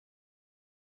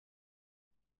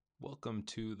Welcome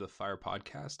to the Fire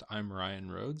Podcast. I'm Ryan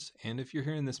Rhodes, and if you're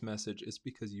hearing this message, it's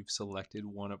because you've selected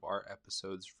one of our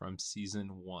episodes from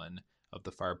Season 1 of the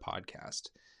Fire Podcast.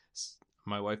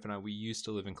 My wife and I, we used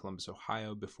to live in Columbus,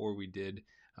 Ohio before we did.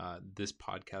 This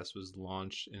podcast was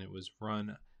launched, and it was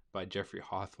run by Jeffrey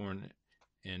Hawthorne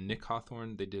and Nick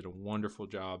Hawthorne. They did a wonderful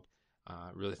job.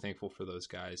 Really thankful for those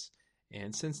guys.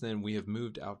 And since then, we have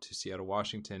moved out to Seattle,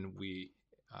 Washington. We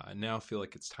now feel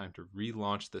like it's time to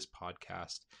relaunch this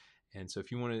podcast. And so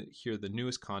if you want to hear the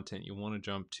newest content, you want to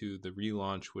jump to the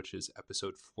relaunch, which is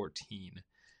episode 14.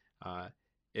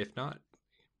 If not,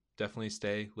 definitely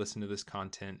stay, listen to this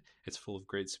content. It's full of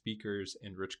great speakers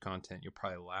and rich content. You'll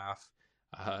probably laugh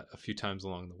a few times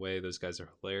along the way. Those guys are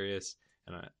hilarious,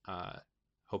 and I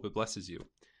hope it blesses you.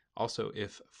 Also,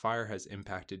 if Fire has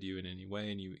impacted you in any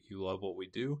way and you love what we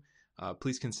do,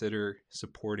 please consider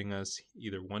supporting us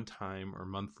either one time or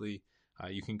monthly.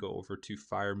 You can go over to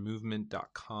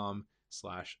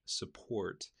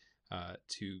firemovement.com/support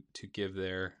to give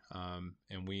there,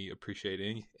 and we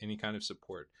appreciate any kind of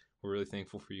support. We're really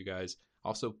thankful for you guys.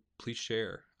 Also, please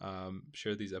share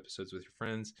these episodes with your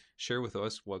friends. Share with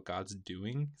us what God's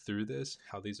doing through this,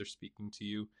 how these are speaking to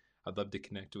you. I'd love to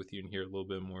connect with you and hear a little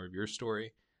bit more of your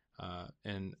story.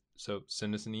 And so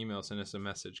send us an email, send us a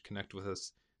message, connect with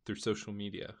us through social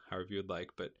media, however you would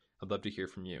like, but I'd love to hear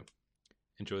from you.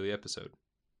 Enjoy the episode.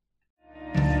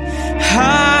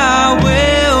 I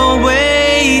will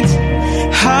wait,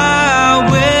 I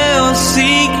will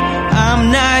seek. I'm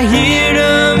not here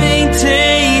to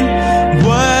maintain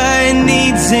what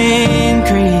needs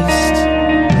increased.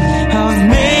 I've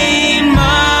made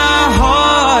my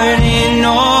heart an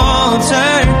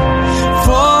altar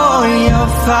for your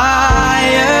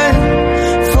fire,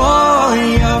 for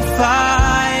your fire.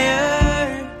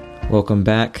 Welcome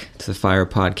back to the Fire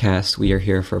Podcast. We are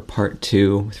here for part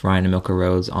 2 with Ryan and Milca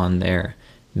Rhodes on their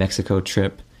Mexico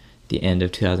trip, the end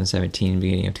of 2017,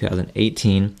 beginning of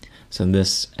 2018. So in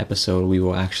this episode, we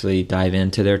will actually dive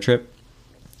into their trip,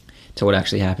 to what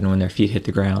actually happened when their feet hit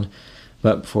the ground.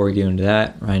 But before we get into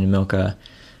that, Ryan and Milca,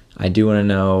 I do want to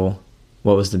know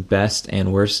what was the best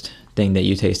and worst thing that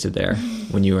you tasted there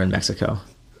when you were in Mexico?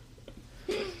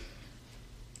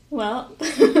 Well,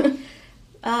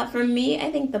 for me, I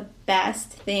think the best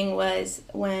thing was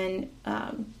when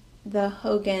the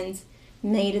Hogans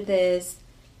made this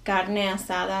carne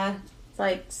asada, it's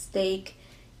like steak,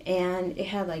 and it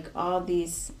had like all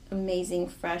these amazing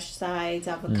fresh sides,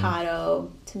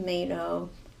 avocado, tomato.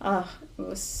 Oh, it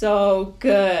was so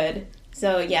good.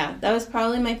 So yeah, that was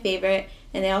probably my favorite.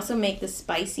 And they also make the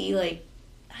spicy, like,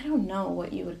 I don't know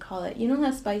what you would call it. You know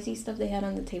that spicy stuff they had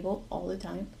on the table all the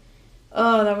time?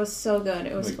 Oh, that was so good.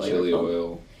 It was like flavorful. Chili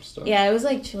oil stuff. Yeah, it was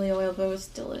like chili oil, but it was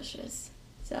delicious.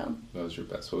 So That was your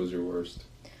best. What was your worst?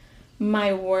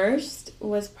 my worst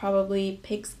was probably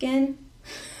pigskin.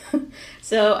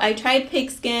 So I tried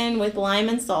pigskin with lime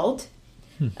and salt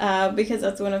because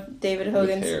that's one of David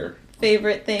Hogan's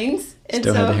favorite things. And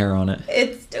Still had the hair on it.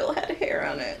 It still had hair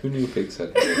on it. Who knew pigs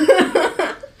had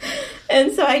hair?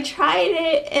 And so I tried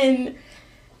it, and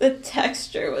the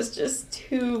texture was just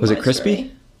too Was much it crispy? for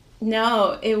me.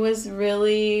 No, it was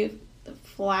really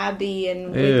flabby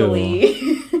and wiggly.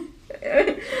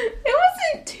 It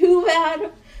wasn't too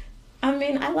bad. I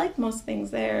mean, I like most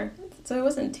things there, so it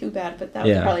wasn't too bad, but that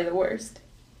was probably the worst.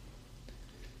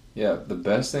 Yeah, the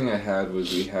best thing I had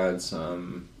was we had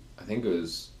some, I think it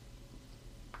was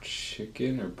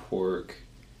chicken or pork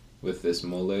with this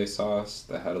mole sauce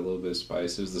that had a little bit of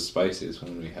spice. It was the spiciest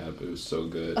one we had, but it was so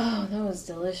good. Oh, that was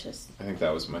delicious. I think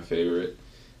that was my favorite.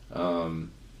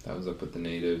 That was up with the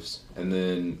natives. And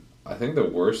then I think the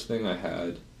worst thing I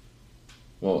had,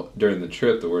 well, during the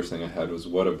trip, the worst thing I had was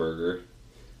Whataburger.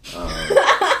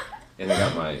 And I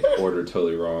got my order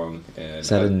totally wrong. And Is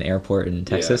that at an airport in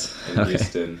Texas? Yeah, in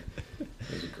Houston. It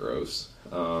was gross.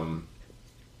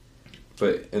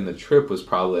 But in the trip was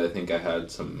probably, I think I had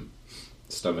some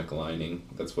stomach lining.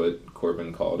 That's what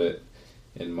Corbin called it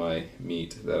in my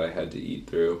meat that I had to eat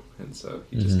through. And so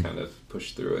he just kind of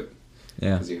pushed through it.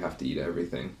 Yeah. Because you have to eat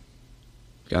everything.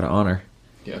 Gotta honor.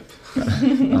 Yep.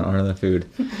 Gotta honor the food.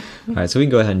 All right, so we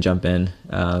can go ahead and jump in.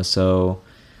 So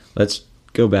let's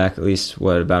go back at least,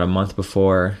 about a month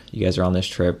before you guys are on this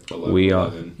trip.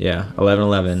 11/11.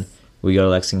 11/11. We go to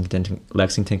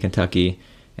Lexington, Kentucky,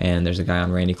 and there's a guy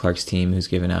on Randy Clark's team who's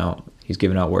giving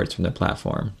out words from the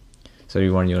platform. So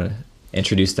you want to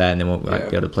introduce that, and then we'll be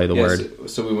able to play the word.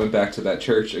 So we went back to that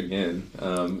church again.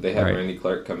 They had Right. Randy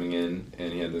Clark coming in,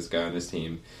 and he had this guy on his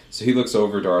team. So he looks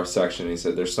over to our section, and he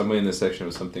said, there's somebody in this section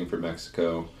with something for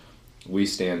Mexico. We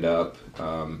stand up,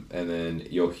 and then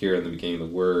you'll hear in the beginning of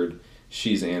the word,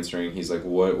 she's answering. He's like,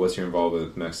 what's your involvement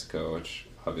with Mexico? Which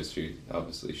obviously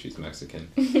she's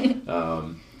Mexican.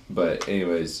 But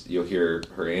anyways, you'll hear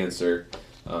her answer.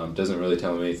 Doesn't really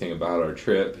tell him anything about our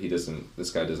trip. This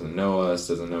guy doesn't know us,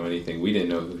 doesn't know anything. We didn't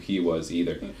know who he was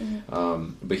either.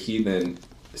 But he then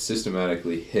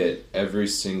systematically hit every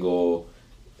single,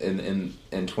 in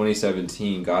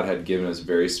 2017, God had given us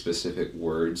very specific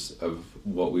words of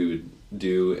what we would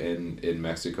do in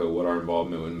Mexico, what our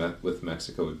involvement with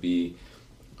Mexico would be.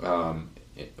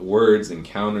 Words,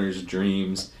 encounters,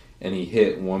 dreams, and he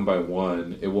hit one by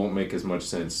one. It won't make as much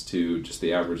sense to just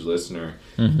the average listener.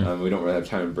 We don't really have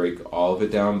time to break all of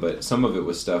it down, but some of it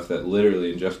was stuff that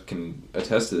literally, and Jeff can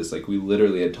attest to this, like we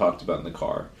literally had talked about in the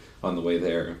car on the way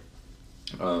there,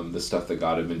 the stuff that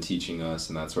God had been teaching us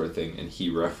and that sort of thing, and he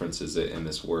references it in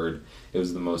this word. It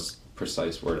was the most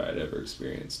precise word I'd ever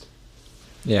experienced.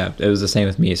 Yeah, it was the same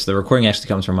with me. So the recording actually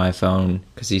comes from my phone,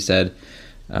 because he said,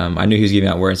 I knew he was giving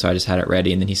out words, so I just had it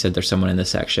ready. And then he said, there's someone in this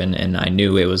section. And I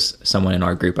knew it was someone in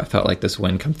our group. I felt like this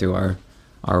wind come through our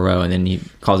row. And then he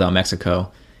calls out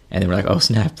Mexico. And then we're like, oh,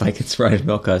 snap, like it's right in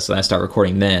Milca. So I start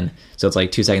recording then. So it's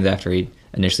like 2 seconds after he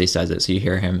initially says it. So you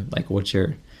hear him like, what's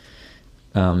your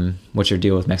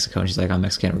deal with Mexico? And she's like, I'm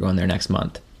Mexican. We're going there next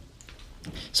month.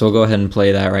 So we'll go ahead and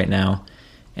play that right now.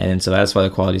 And so that's why the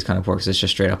quality is kind of poor, because it's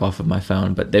just straight up off of my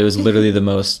phone. But it was literally the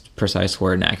most precise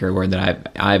word and accurate word that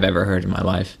I've ever heard in my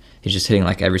life. He's just hitting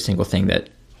like every single thing that,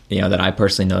 that I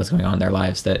personally know is going on in their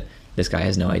lives that this guy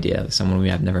has no idea, someone we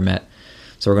have never met.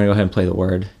 So we're going to go ahead and play the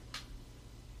word.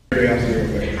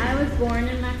 I was born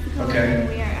in Mexico, Okay. and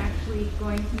we are actually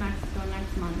going to Mexico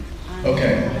next month.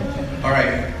 Okay. All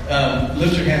right.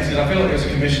 Lift your hands, because I feel like there's a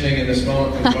commissioning in this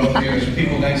moment for both of you. There's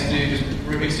people next to you. Just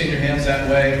extend your hands that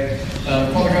way.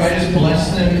 Father God, I just bless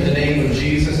them in the name of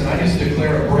Jesus, and I just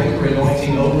declare a breaker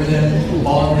anointing over them,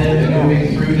 on them, and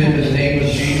moving through them in the name of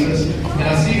Jesus. And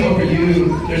I see over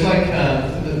you, there's like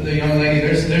the young lady,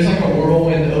 there's like a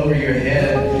whirlwind over your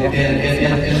head,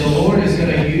 and the Lord is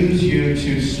going to use you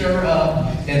to stir up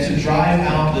and to drive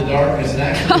out the darkness and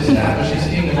actually establish His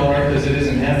kingdom on earth as it is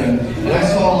in heaven. And I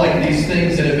saw like these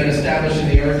things that have been established in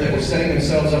the earth that were setting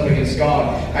themselves up against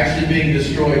God actually being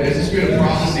destroyed. There's a spirit of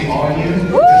prophecy on you. There's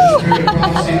a spirit of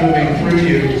prophecy moving through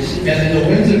you. And then the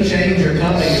winds of change are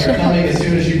coming as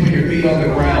soon as you put your feet on the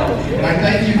ground. And I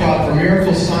thank you, God, for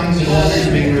miracles, signs, and wonders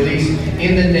being released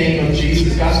in the name of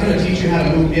Jesus. God's going to teach you how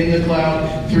to move in the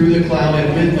cloud, through the cloud,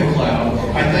 and with the cloud.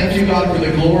 I thank you, God, for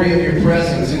the glory of your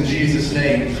presence in Jesus'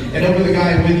 name. And over the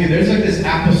guy with you, there's like this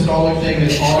apostolic thing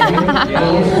that's on you. The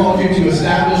Lord's called you to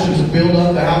establish and to build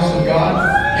up the house of God.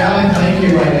 God, I thank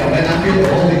you right now, man. I feel the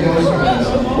Holy Ghost on this.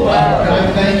 God,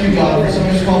 I thank you, God, for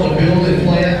something called to build and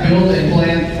plant, build and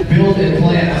plant, build and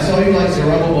plant. I saw you like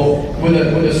Zerubbabel with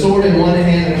a sword in one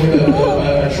hand and with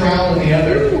a trowel in the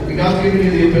other. And God's given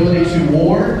you the ability to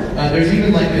war. There's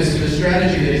even like this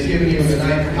strategy that He's given you in the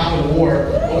night for how to war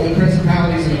over the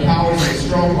principalities and the powers and the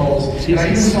strongholds. And I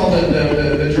even saw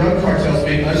the drug cartels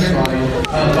being undermined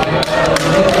by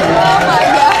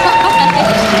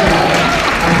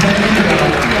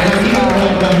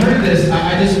I heard this.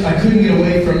 I couldn't get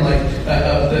away from like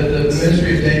the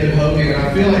ministry of David Hogan, and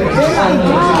I feel like there's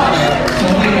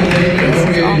something with David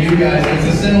Hogan and you guys.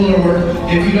 It's a similar work.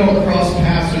 If you don't cross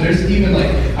paths, or there's even like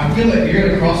I feel like you're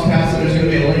going to cross paths, and there's going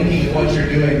to be a linking of what you're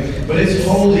doing. But it's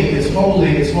holy, it's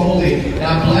holy, it's holy. And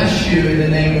I bless you in the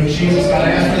name of Jesus. God,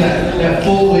 I ask for that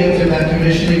full weight of that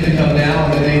commissioning to come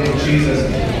down in the name of Jesus.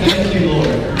 Thank you, Lord.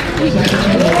 Thank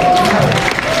you, Lord.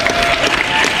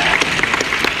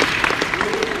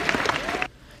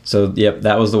 So, yep,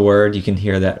 that was the word. You can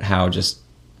hear that, how just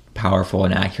powerful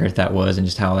and accurate that was, and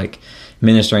just how like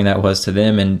ministering that was to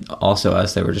them, and also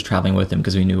us that were just traveling with them,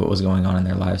 because we knew what was going on in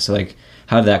their lives. So like,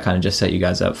 how did that kind of just set you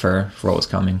guys up for what was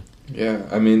coming? Yeah,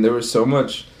 I mean, there was so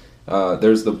much.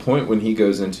 There's the point when he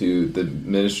goes into the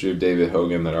ministry of David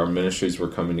Hogan that our ministries were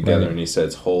coming together, right. And he said,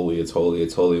 it's holy, it's holy,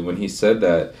 it's holy. When he said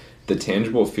that, the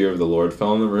tangible fear of the Lord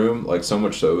fell in the room, like so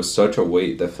much so, it was such a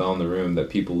weight that fell in the room that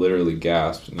people literally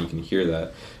gasped, and you can hear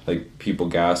that, like people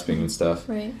gasping and stuff.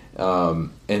 Right.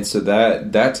 And so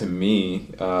that to me,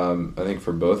 I think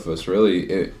for both of us, really,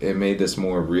 it made this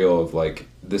more real of like,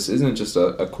 this isn't just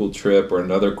a cool trip or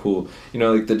another cool,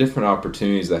 like the different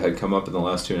opportunities that had come up in the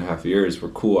last 2.5 years were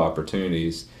cool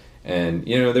opportunities. And,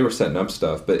 they were setting up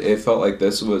stuff, but it felt like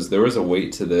there was a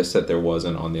weight to this that there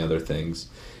wasn't on the other things.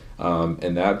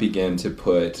 And that began to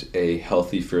put a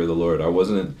healthy fear of the Lord.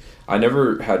 I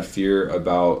never had fear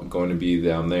about going to be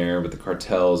down there with the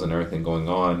cartels and everything going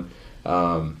on.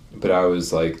 But I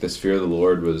was like, this fear of the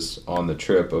Lord was on the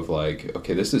trip of like,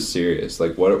 okay, this is serious.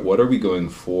 Like, what are we going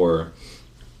for?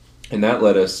 And that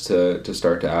led us to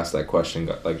start to ask that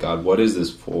question, like, God, what is this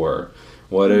for?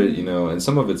 What are, and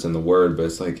some of it's in the Word, but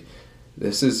it's like,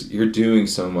 you're doing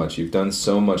so much. You've done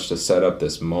so much to set up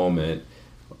this moment.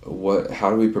 How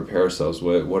do we prepare ourselves?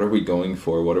 What are we going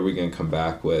for? What are we going to come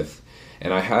back with?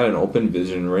 And I had an open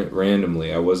vision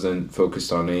randomly. I wasn't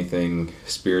focused on anything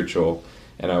spiritual.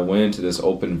 And I went into this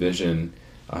open vision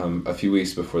a few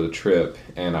weeks before the trip,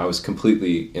 and I was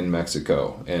completely in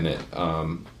Mexico. And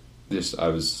I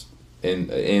was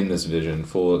in this vision,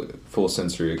 full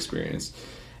sensory experience.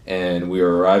 And we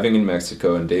were arriving in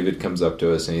Mexico, and David comes up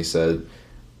to us and he said,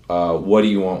 what do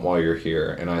you want while you're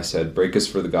here? And I said, break us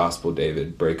for the gospel,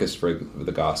 David. Break us for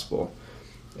the gospel.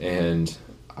 And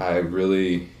I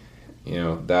really,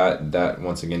 that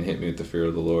once again hit me with the fear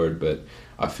of the Lord. But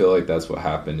I feel like that's what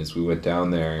happened, is we went down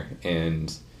there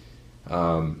and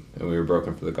we were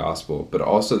broken for the gospel. But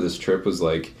also this trip was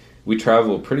like, we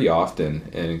travel pretty often,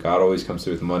 and God always comes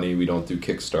through with money. We don't do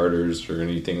Kickstarters or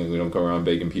anything. We don't go around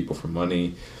begging people for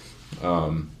money.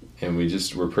 And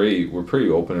we're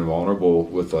pretty open and vulnerable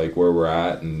with like where we're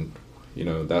at, and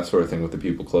that sort of thing with the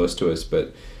people close to us.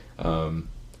 But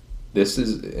this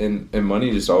is and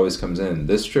money just always comes in.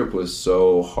 This trip was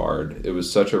so hard. It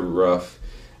was such a rough.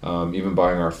 Even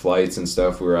buying our flights and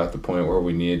stuff, we were at the point where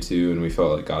we needed to, and we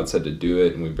felt like God said to do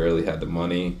it, and we barely had the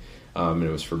money. And it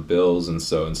was for bills, and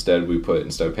so instead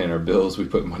of paying our bills, we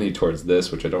put money towards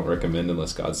this, which I don't recommend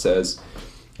unless God says.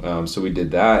 So we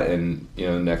did that, and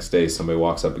the next day somebody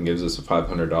walks up and gives us a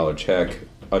 $500 check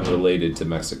unrelated to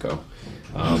Mexico,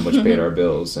 which paid our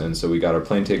bills. And so we got our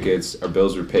plane tickets, our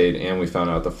bills were paid, and we found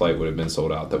out the flight would have been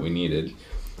sold out that we needed.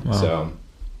 Wow. So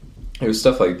it was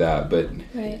stuff like that, but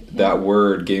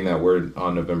getting that word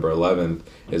on November 11th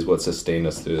is what sustained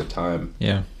us through the time.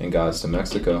 Yeah. And got us to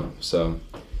Mexico. So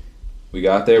we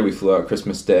got there. We flew out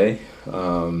Christmas Day,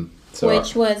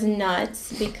 which was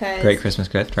nuts because great Christmas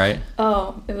gift, right?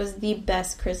 Oh, it was the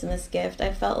best Christmas gift.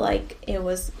 I felt like it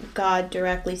was God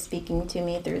directly speaking to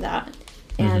me through that.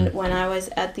 And when I was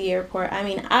at the airport,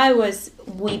 I was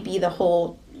weepy the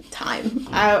whole time.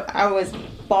 I was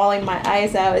bawling my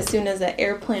eyes out as soon as the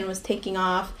airplane was taking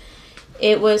off.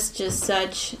 It was just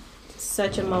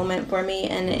such a moment for me,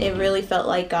 and it really felt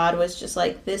like God was just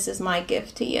like, "This is my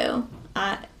gift to you.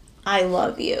 I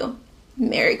love you.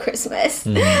 Merry Christmas."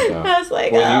 Yeah. I was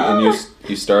like,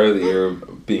 you started the year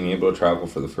being able to travel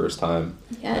for the first time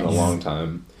in a long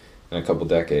time, in a couple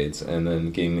decades, and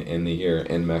then getting to end the year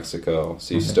in Mexico.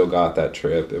 So you still got that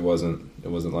trip. It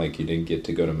wasn't like you didn't get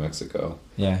to go to Mexico.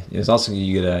 Yeah, it was also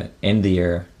you get to end the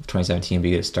year of 2017, but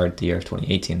you get to start the year of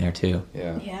 2018 there too.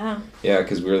 Yeah,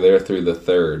 because we were there through the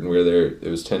 3rd, and we were there. It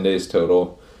was 10 days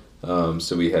total.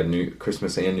 So we had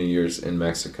Christmas and New Year's in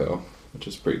Mexico, which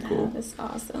is pretty cool. That was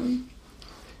awesome.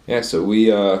 Yeah, so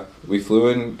we flew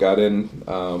in, got in.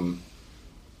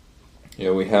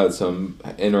 We had some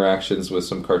interactions with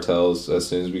some cartels as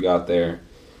soon as we got there,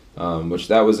 which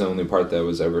that was the only part that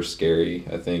was ever scary,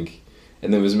 I think.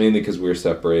 And it was mainly because we were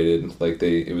separated. Like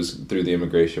it was through the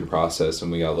immigration process,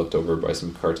 and we got looked over by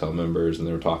some cartel members, and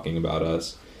they were talking about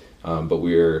us, but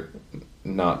we were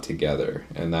not together,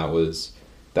 and that was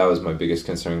my biggest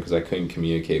concern, because I couldn't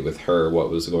communicate with her what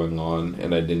was going on,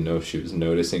 and I didn't know if she was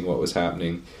noticing what was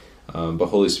happening. But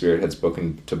Holy Spirit had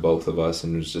spoken to both of us,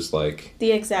 and it was just like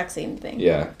the exact same thing.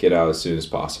 Yeah, get out as soon as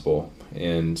possible.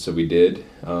 And so we did.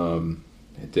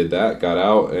 Did that, got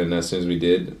out, and as soon as we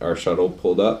did, our shuttle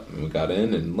pulled up, and we got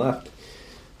in and left.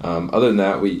 Other than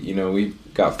that, we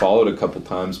got followed a couple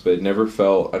times, but I never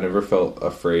felt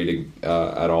afraid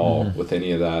at all with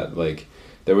any of that. Like,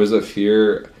 there was a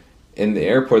fear in the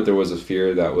airport. There was a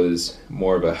fear that was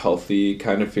more of a healthy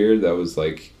kind of fear that was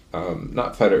like,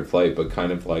 not fight or flight, but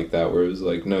kind of like that, where it was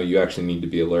like, no, you actually need to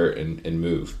be alert and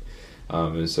move.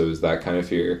 And so it was that kind of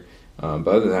fear. But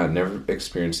other than that, I never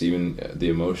experienced even the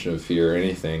emotion of fear or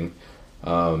anything.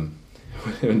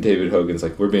 When David Hogan's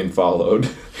like, we're being followed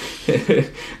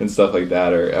and stuff like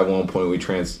that. Or at one point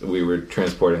we were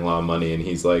transporting a lot of money, and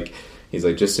he's like,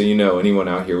 just so you know, anyone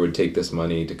out here would take this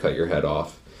money to cut your head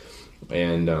off.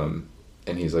 And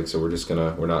he's like, so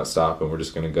we're not stopping, we're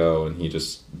just gonna go. And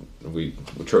we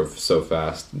drove so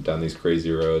fast down these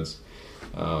crazy roads.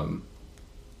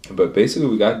 But basically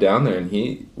we got down there, and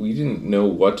we didn't know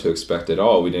what to expect at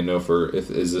all. We didn't know if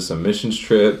is this a missions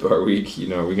trip? Are we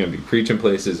going to be preaching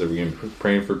places? Are we going to be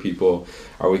praying for people?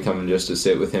 Are we coming just to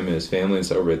sit with him and his family and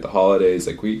celebrate the holidays?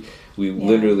 Like we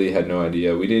literally had no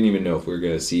idea. We didn't even know if we were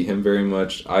going to see him very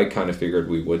much. I kind of figured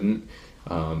we wouldn't.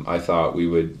 I thought we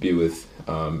would be with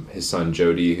his son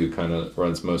Jody, who kind of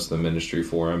runs most of the ministry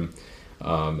for him.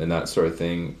 And that sort of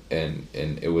thing, and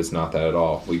it was not that at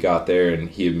all. We got there, and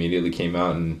he immediately came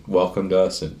out and welcomed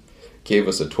us, and gave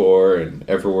us a tour, and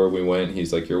everywhere we went,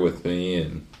 he's like, "You're with me,"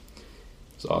 and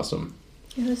it's awesome.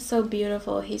 It was so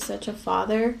beautiful. He's such a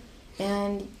father.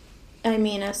 And I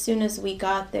mean, as soon as we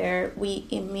got there, we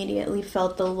immediately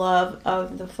felt the love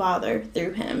of the Father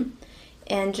through him.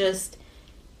 And just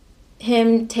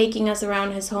him taking us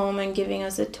around his home and giving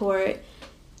us a tour.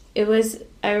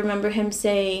 I remember him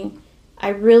saying, "I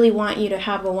really want you to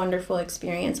have a wonderful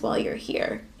experience while you're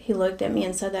here." He looked at me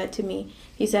and said that to me.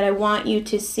 He said, "I want you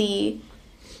to see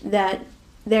that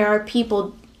there are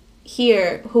people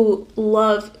here who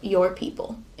love your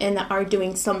people and that are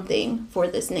doing something for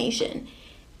this nation."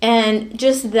 And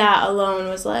just that alone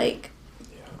was like,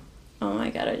 oh my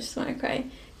God, I just want to cry.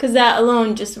 Because that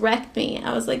alone just wrecked me.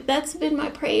 I was like, that's been my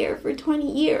prayer for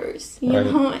 20 years, you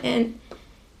know? And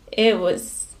it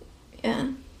was, yeah.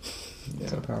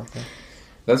 So powerful.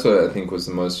 That's what I think was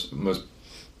the most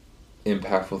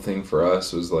impactful thing for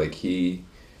us, was like he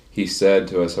said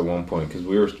to us at one point, because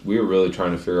we were really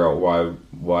trying to figure out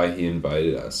why he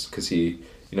invited us, because he,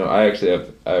 you know, I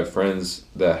have friends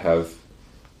that have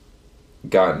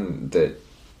that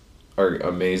are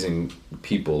amazing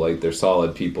people, like they're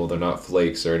solid people, they're not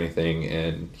flakes or anything,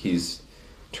 and he's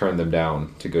turned them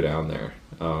down to go down there.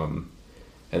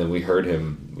 And then we've heard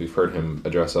him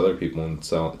address other people and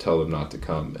tell them not to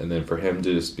come. And then for him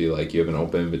to just be like, you have an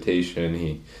open invitation,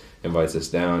 he invites us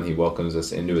down, he welcomes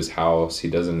us into his house, he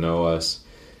doesn't know us.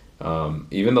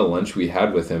 Even the lunch we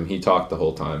had with him, he talked the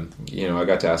whole time. You know, I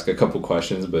got to ask a couple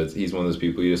questions, but he's one of those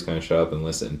people you just kind of shut up and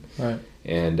listen. Right.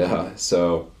 And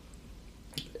so,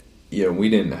 you know, we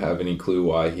didn't have any clue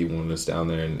why he wanted us down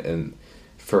there. And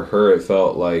for her, it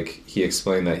felt like he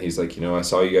explained that. He's like, you know, I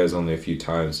saw you guys only a few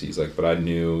times. He's like, but I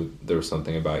knew there was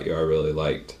something about you I really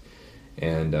liked.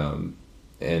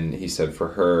 And he said for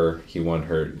her, he wanted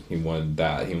her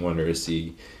to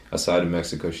see a side of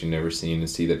Mexico she'd never seen, and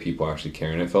see that people actually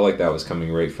care. And it felt like that was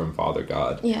coming right from Father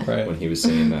God when he was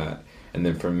saying that. And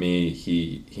then for me,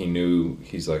 he knew,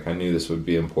 he's like, I knew this would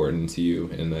be important to you,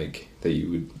 and like that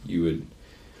you would.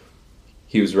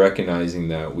 He was recognizing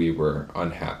that we were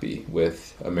unhappy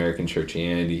with American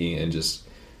churchianity, and just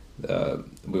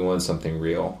we wanted something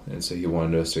real, and so he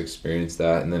wanted us to experience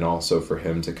that. And then also for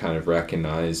him to kind of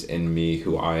recognize in me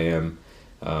who I am,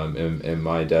 and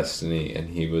my destiny. And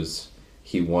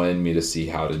he wanted me to see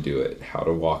how to do it, how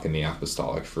to walk in the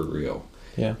apostolic for real.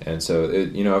 Yeah. And so,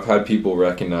 you know, I've had people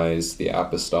recognize the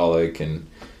apostolic and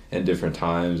different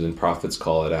times, and prophets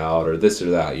call it out or this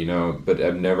or that, you know, but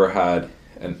I've never had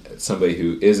somebody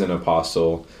who is an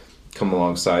apostle come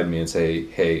alongside me and say,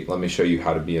 hey, let me show you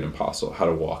how to be an apostle, how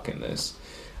to walk in this.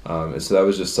 And so that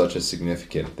was just such a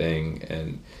significant thing.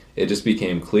 And it just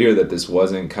became clear that this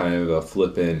wasn't kind of a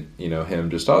flippant, you know,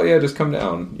 him just, oh yeah, just come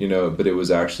down, you know, but it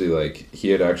was actually like he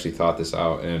had actually thought this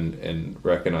out and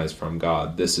recognized from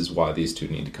God, this is why these two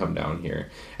need to come down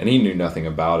here. And he knew nothing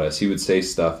about us. He would say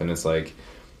stuff and it's like,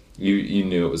 you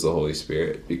knew it was the Holy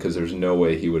Spirit, because there's no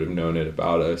way he would have known it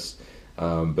about us.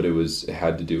 But it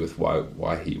had to do with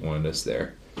why he wanted us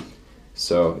there.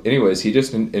 So anyways, he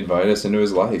just invited us into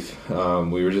his life.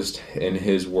 We were just in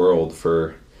his world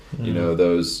for, you know,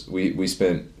 we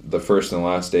spent the first and the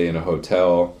last day in a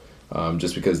hotel,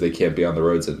 just because they can't be on the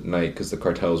roads at night because the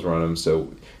cartels run them.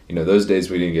 So, you know, those days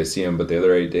we didn't get to see him, but the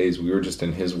other 8 days we were just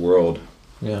in his world,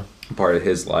 part of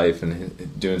his life,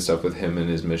 and doing stuff with him and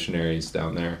his missionaries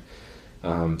down there.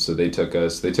 So they took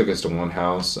us to one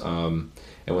house,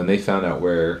 and when they found out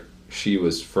where she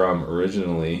was from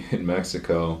originally in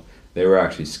Mexico, they were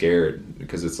actually scared,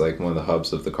 because it's like one of the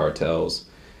hubs of the cartels.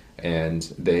 And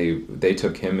they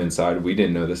took him inside. We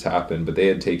didn't know this happened, but they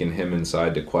had taken him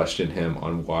inside to question him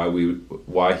on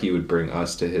why he would bring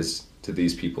us to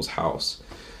these people's house,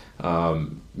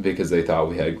 because they thought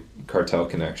we had cartel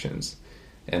connections.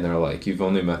 And they're like, you've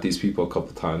only met these people a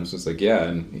couple times. It's like, yeah.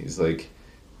 And he's like,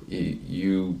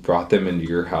 you brought them into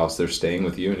your house, they're staying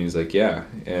with you? And he's like, yeah.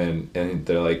 And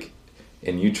they're like,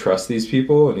 and you trust these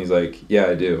people? And he's like, yeah,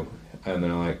 I do. And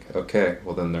they're like, okay,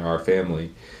 well then they're our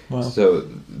family. Wow. So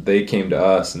they came to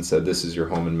us and said, this is your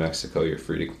home in Mexico, you're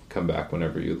free to come back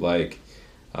whenever you'd like.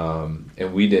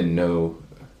 And we didn't know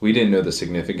the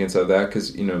significance of that,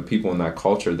 because, you know, people in that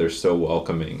culture, they're so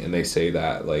welcoming, and they say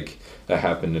that, like, that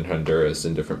happened in Honduras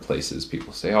and different places.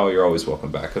 People say, oh, you're always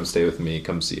welcome back, come stay with me,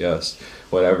 come see us,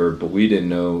 whatever. But we didn't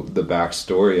know the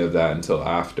backstory of that until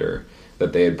after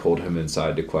that they had pulled him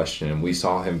inside to question him. We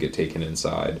saw him get taken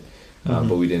inside,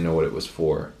 but we didn't know what it was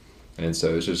for. And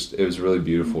so it was really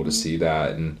beautiful to see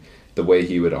that, and the way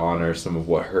he would honor some of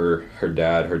what her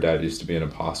dad used to be an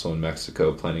apostle in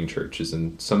Mexico, planting churches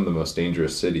in some of the most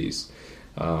dangerous cities.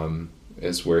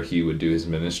 is where he would do his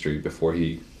ministry before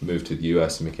he moved to the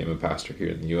U.S. and became a pastor here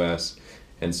in the U.S.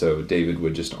 And so David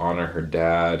would just honor her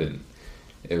dad, and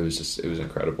it was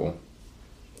incredible.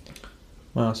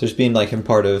 Wow, so just being like him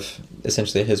part of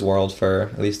essentially his world for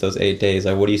at least those 8 days,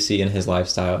 like what do you see in his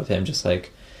lifestyle of him just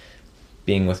like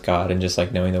being with God and just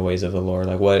like knowing the ways of the Lord?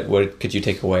 Like what could you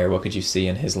take away, or what could you see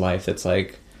in his life that's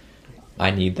like,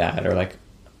 I need that, or like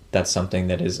that's something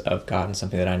that is of God and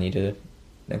something that I need to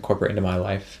incorporate into my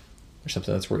life, or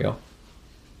something that's real?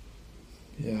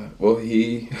 Yeah, well,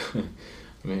 I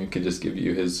could just give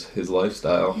you his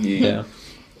lifestyle.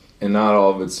 And not all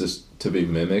of it's just to be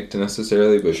mimicked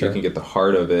necessarily, but if you can get the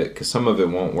heart of it, because some of it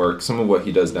won't work. Some of what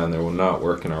he does down there will not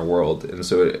work in our world, and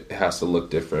so it has to look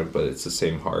different, but it's the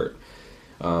same heart.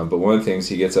 But one of the things,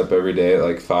 he gets up every day at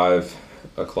like 5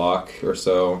 o'clock or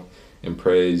so and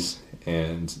prays,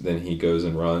 and then he goes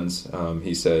and runs.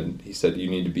 He said you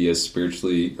need to be as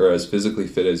spiritually or as physically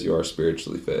fit as you are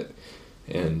spiritually fit,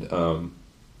 and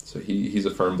so he's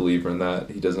a firm believer in that.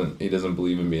 He doesn't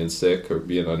believe in being sick or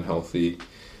being unhealthy.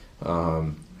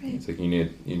 It's like you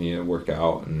need to work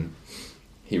out, and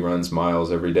he runs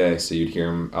miles every day. So you'd hear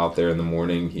him out there in the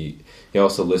morning. He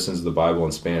also listens to the Bible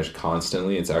in Spanish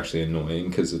constantly. It's actually annoying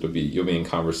because you'll be in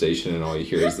conversation and all you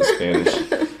hear is the Spanish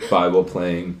Bible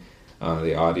playing,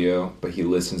 the audio. But he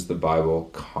listens to the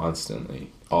Bible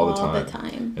constantly, all the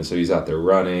time. And so he's out there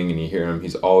running, and you hear him.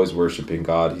 He's always worshiping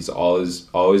God. He's always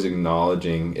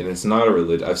acknowledging, and it's not a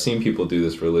religion. I've seen people do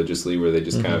this religiously where they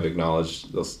just kind of acknowledge,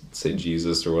 they'll say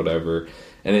Jesus or whatever,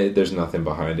 and there's nothing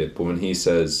behind it. But when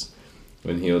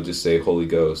he'll just say Holy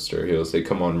Ghost, or he'll say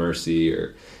come on mercy,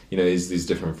 or these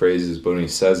different phrases, but when he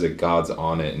says it, God's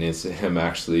on it, and it's him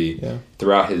actually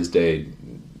throughout his day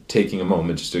taking a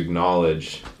moment just to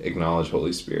acknowledge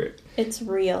Holy Spirit. It's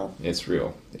real.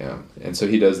 Yeah. And so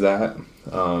he does that.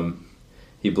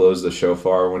 He blows the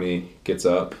shofar when he gets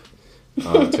up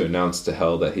to announce to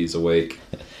hell that he's awake.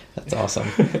 That's awesome.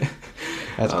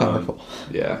 That's powerful.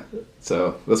 Yeah.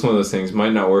 So that's one of those things.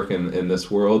 Might not work in this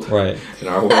world. Right. In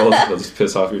our world, it'll just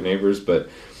piss off your neighbors. But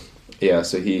yeah,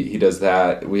 so he does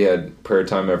that. We had prayer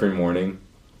time every morning.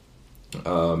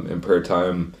 And prayer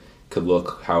time could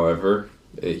look however.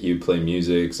 He would play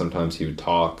music. Sometimes he would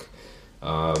talk.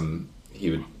 He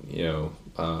would,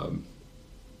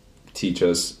 teach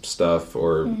us stuff,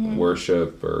 or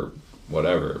worship, or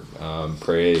whatever,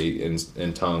 pray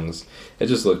in tongues. It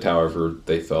just looked however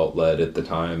they felt led at the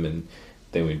time, and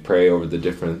then we'd pray over the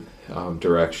different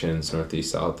directions,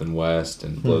 northeast, south, and west,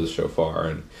 and blow the shofar,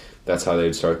 and that's how they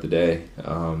would start the day.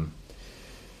 And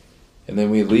then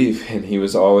we'd leave, and he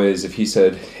was always, if he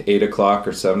said 8 o'clock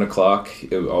or 7 o'clock,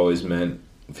 it always meant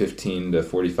 15 to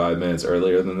 45 minutes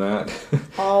earlier than that.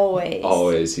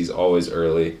 Always. He's always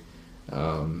early,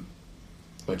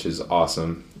 which is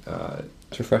awesome.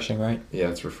 It's refreshing, right? Yeah,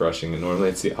 it's refreshing, and normally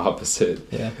it's the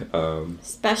opposite. Yeah.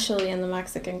 Especially in the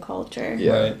Mexican culture.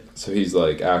 Yeah. Right. So he's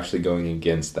like actually going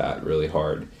against that really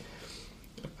hard.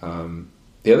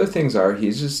 The other things are,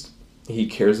 he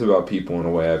cares about people in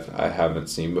a way I haven't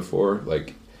seen before.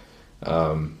 Like,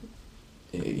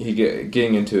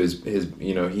 getting into his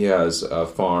he has a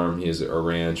farm, he has a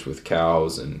ranch with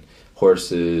cows and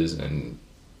horses, and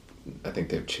I think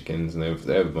they have chickens, and they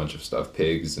have a bunch of stuff,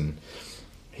 pigs, and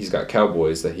he's got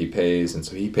cowboys that he pays, and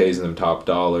so he pays them top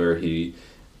dollar. He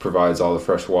provides all the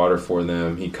fresh water for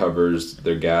them. He covers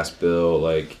their gas bill.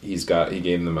 Like, he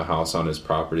gave them a house on his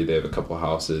property. They have a couple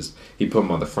houses. He put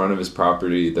them on the front of his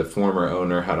property. The former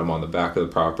owner had them on the back of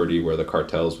the property where the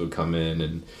cartels would come in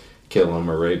and kill them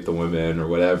or rape the women or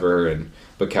whatever.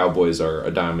 But cowboys are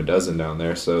a dime a dozen down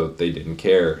there, so they didn't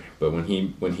care. But when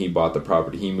he bought the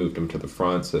property, he moved them to the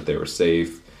front so that they were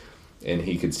safe, and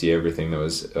he could see everything that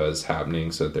was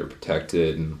happening so that they're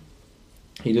protected. And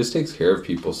he just takes care of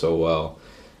people so well.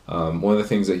 One of the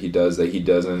things that he does that he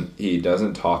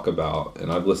doesn't talk about,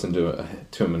 and I've listened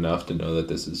to him enough to know that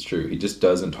this is true. He just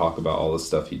doesn't talk about all the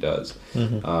stuff he does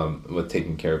with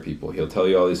taking care of people. He'll tell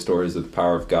you all these stories of the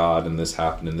power of God, and this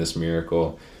happened and this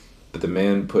miracle. But the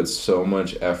man puts so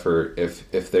much effort.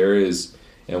 If there is,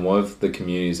 in one of the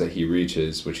communities that he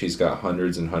reaches, which he's got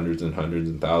hundreds and hundreds and hundreds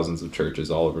and thousands of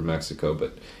churches all over Mexico,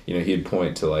 but he'd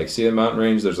point to, like, see the mountain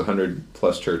range, there's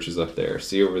 100+ churches up there.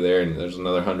 See over there, and there's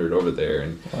another 100 over there,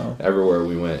 and everywhere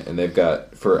we went. And they've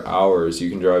got, for hours, you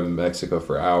can drive in Mexico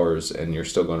for hours, and you're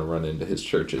still going to run into his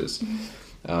churches.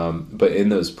 But in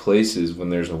those places, when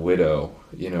there's a widow,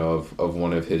 of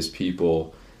one of his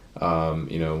people, one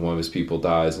of his people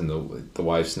dies, and the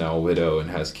wife's now a widow and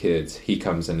has kids, he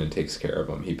comes in and takes care of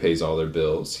them. He pays all their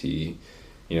bills. He,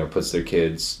 puts their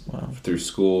kids through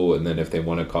school, and then if they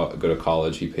want to go to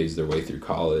college, he pays their way through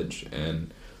college.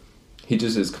 And he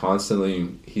just is constantly,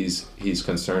 he's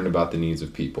concerned about the needs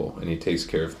of people, and he takes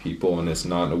care of people, and it's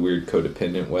not in a weird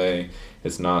codependent way.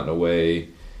 It's not in a way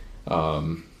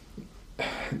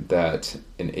that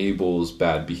enables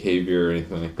bad behavior or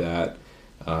anything like that.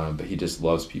 But he just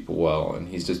loves people well, and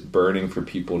he's just burning for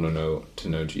people to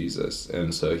know Jesus.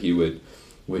 And so he would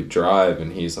drive,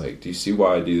 and he's like, do you see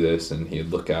why I do this? And he'd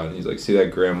look out, and he's like, see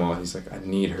that grandma? He's like, I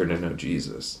need her to know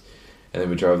Jesus. And then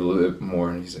we drive a little bit more,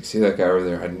 and he's like, see that guy over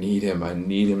there? I need him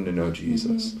to know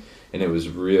Jesus. Mm-hmm. And it was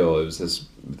real. It was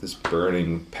this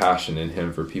burning passion in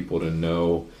him for people to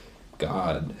know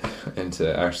God and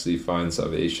to actually find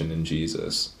salvation in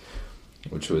Jesus,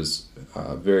 which was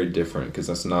very different, because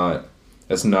that's not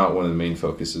one of the main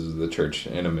focuses of the church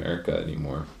in America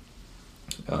anymore.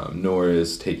 Nor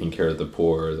is taking care of the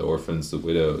poor, the orphans, the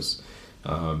widows.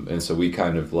 And so we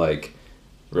kind of like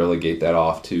relegate that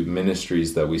off to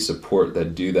ministries that we support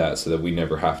that do that, so that we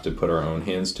never have to put our own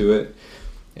hands to it.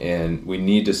 And we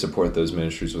need to support those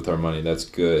ministries with our money. That's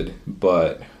good.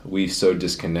 But we so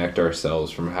disconnect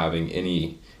ourselves from having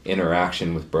any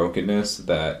interaction with brokenness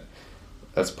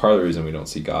that's part of the reason we don't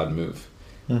see God move.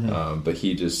 Mm-hmm. But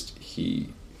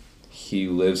he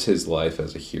lives his life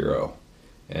as a hero.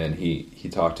 And he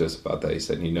talked to us about that. He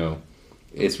said,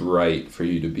 it's right for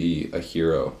you to be a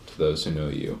hero to those who know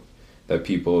you. That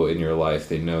people in your life,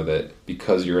 they know that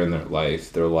because you're in their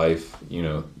life,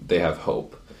 they have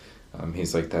hope.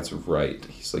 He's like, that's right.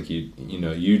 He's like,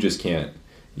 you just can't,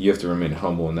 you have to remain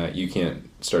humble in that. You can't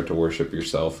start to worship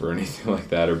yourself or anything like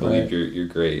that, or believe you're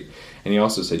great. And he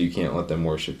also said you can't let them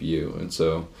worship you. And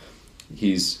so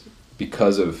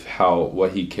because of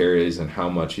what he carries and how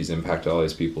much he's impacted all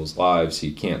these people's lives,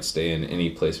 he can't stay in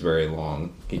any place very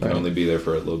long. He can only be there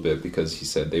for a little bit, because he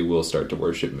said they will start to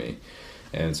worship me.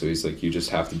 And so he's like, you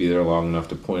just have to be there long enough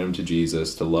to point them to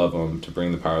Jesus, to love them, to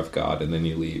bring the power of God, and then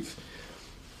you leave.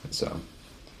 And so,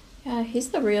 yeah, he's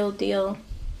the real deal.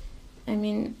 I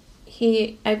mean,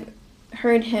 I've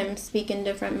heard him speak in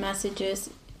different messages,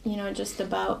 just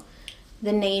about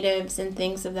the natives and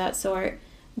things of that sort.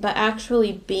 But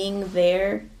actually being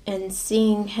there and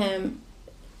seeing him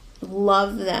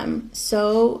love them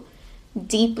so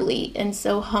deeply and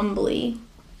so humbly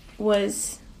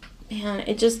was, man,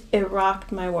 it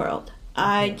rocked my world.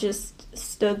 I just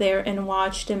stood there and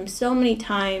watched him so many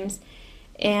times.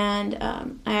 And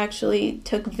I actually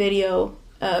took video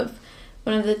of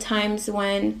one of the times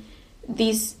when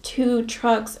these 2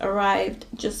 trucks arrived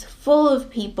just full of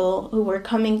people who were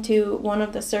coming to one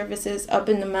of the services up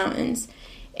in the mountains.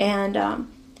 And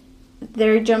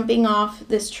they're jumping off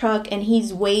this truck, and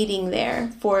he's waiting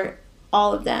there for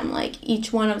all of them. Like,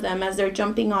 each one of them, as they're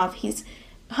jumping off, he's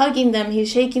hugging them, he's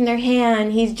shaking their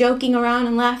hand, he's joking around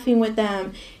and laughing with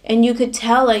them. And you could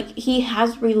tell, like, he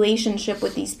has relationship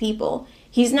with these people.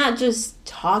 He's not just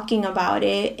talking about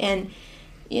it. And,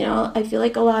 I feel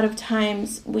like a lot of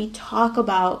times we talk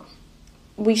about,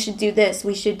 we should do this,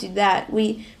 we should do that,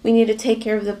 we need to take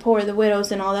care of the poor, the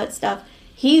widows, and all that stuff.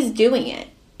 He's doing it,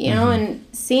 and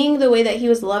seeing the way that he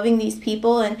was loving these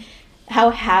people and how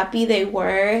happy they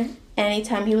were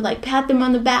anytime he would, like, pat them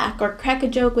on the back or crack a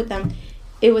joke with them.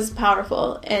 It was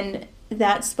powerful, and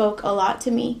that spoke a lot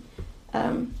to me.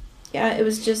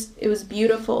 It was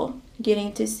beautiful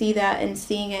getting to see that and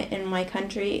seeing it in my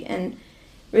country, and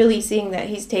really seeing that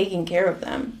he's taking care of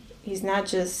them. He's not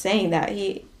just saying that,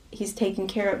 he's taking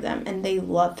care of them, and they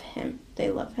love him. They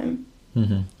love him.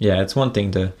 Mm-hmm. Yeah, it's one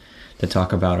thing to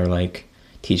talk about or like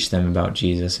teach them about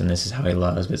Jesus and this is how he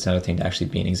loves, but it's another thing to actually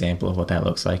be an example of what that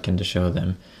looks like and to show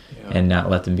them and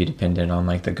not let them be dependent on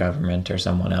like the government or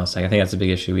someone else. Like, I think that's a big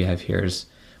issue we have here is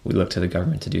we look to the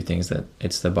government to do things that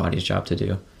it's the body's job to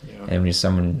do. Yeah. And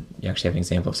when you actually have an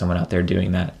example of someone out there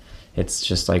doing that, it's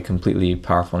just like completely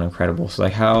powerful and incredible. So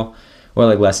like what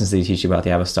like lessons did he teach you about the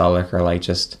apostolic, or like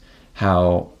just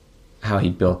how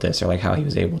he built this, or like how he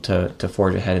was able to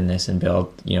forge ahead in this and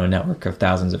build, a network of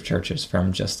thousands of churches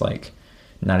from just like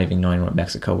not even knowing what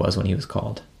Mexico was when he was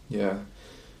called? Yeah.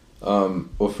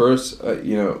 Well, first,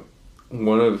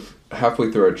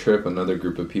 halfway through our trip, another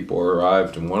group of people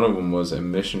arrived, and one of them was a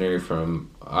missionary from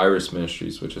Iris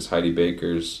Ministries, which is Heidi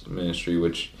Baker's ministry,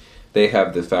 which they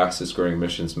have the fastest growing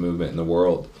missions movement in the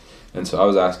world. And so I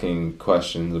was asking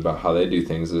questions about how they do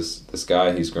things. This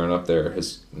guy, he's grown up there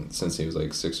since he was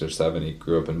like 6 or 7. He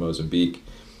grew up in Mozambique.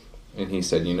 And he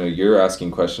said, you're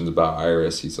asking questions about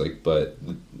Iris. He's like, but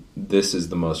this is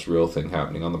the most real thing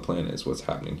happening on the planet is what's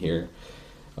happening here.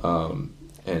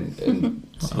 And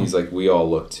he's like, we all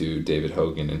look to David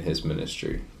Hogan and his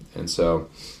ministry. And so,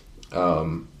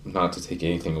 not to take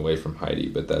anything away from Heidi,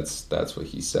 but that's what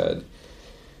he said.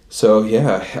 So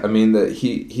yeah, I mean that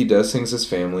he does things as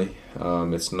family.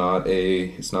 It's not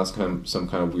some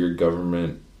kind of weird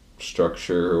government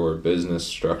structure or business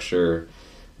structure.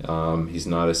 He's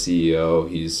not a CEO.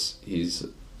 He's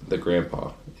the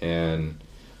grandpa, and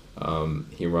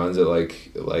he runs it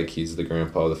like he's the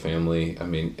grandpa of the family. I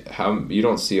mean, you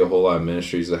don't see a whole lot of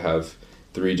ministries that have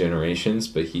 3 generations,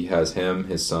 but he has him,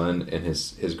 his son, and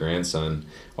his grandson.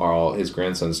 His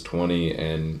grandson's 20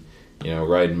 and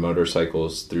riding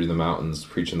motorcycles through the mountains,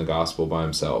 preaching the gospel by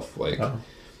himself. Like, oh.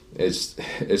 It's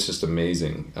just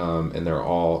amazing. And they're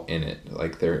all in it.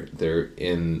 Like they're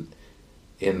in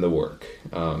the work.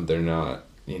 They're not,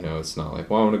 it's not like,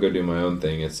 well, I want to go do my own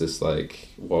thing. It's just like,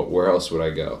 well, where else would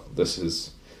I go? This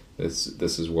is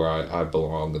where I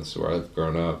belong. This is where I've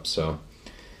grown up. So,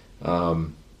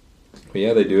 but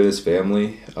yeah, they do it as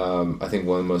family. I think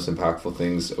one of the most impactful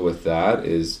things with that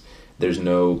is there's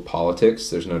no politics.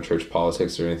 There's no church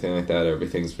politics or anything like that.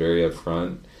 Everything's very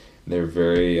upfront. They're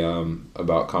very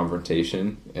about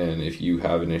confrontation. And if you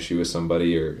have an issue with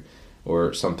somebody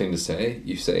or something to say,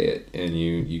 you say it. And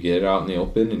you get it out in the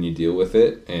open and you deal with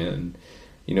it. And,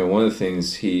 one of the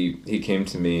things he came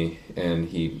to me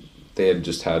and they had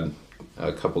just had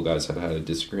a couple guys had a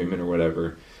disagreement or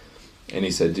whatever. And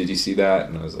he said, "Did you see that?"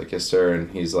 And I was like, "Yes, sir."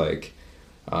 And he's like,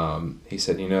 he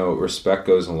said, respect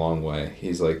goes a long way.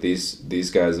 He's like,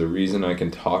 these guys, the reason I can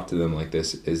talk to them like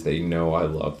this is they know I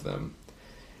love them.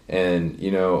 And,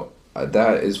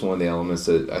 that is one of the elements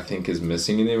that I think is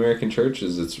missing in the American church.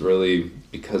 Is it's really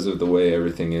because of the way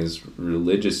everything is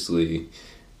religiously,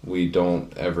 we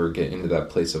don't ever get into that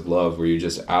place of love where you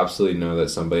just absolutely know that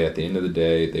somebody at the end of the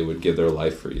day, they would give their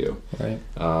life for you. Right.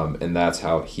 And that's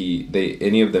how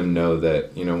any of them know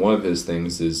that, one of his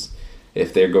things is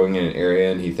if they're going in an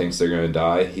area and he thinks they're going to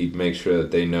die, he makes sure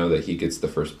that they know that he gets the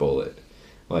first bullet.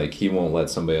 Like, he won't let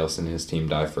somebody else in his team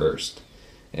die first.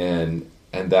 And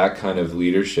that kind of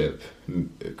leadership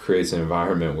creates an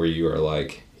environment where you are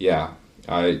like, yeah,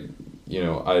 I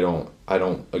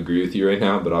don't agree with you right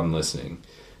now, but I'm listening.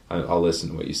 I'll listen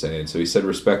to what you say. And so he said,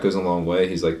 respect goes a long way.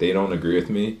 He's like, they don't agree with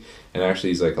me. And actually,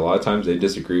 he's like, a lot of times they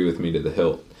disagree with me to the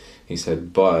hilt. He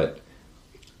said, but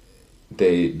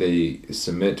they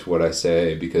submit to what I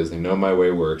say because they know my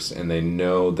way works and they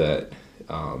know that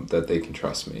they can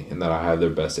trust me and that I have their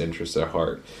best interests at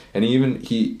heart. And he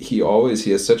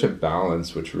has such a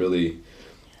balance, which really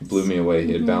blew me away.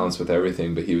 He had balance with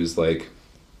everything, but he's like,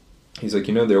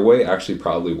 their way actually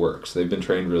probably works. They've been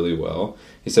trained really well.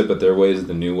 He said, but their way is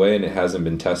the new way and it hasn't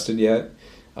been tested yet.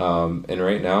 And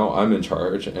right now I'm in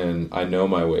charge and I know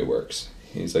my way works.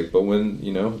 He's like, but when,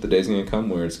 the day's going to come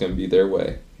where it's going to be their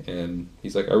way. And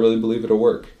he's like, I really believe it'll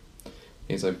work.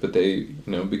 He's like, but they,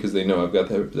 because they know I've got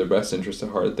their best interest at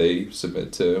heart, they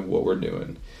submit to what we're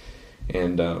doing.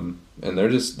 And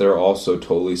they're also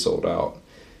totally sold out.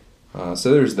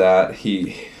 So there's that.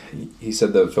 He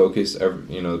said the focus,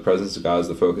 the presence of God is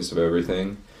the focus of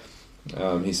everything.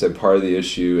 He said part of the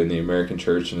issue in the American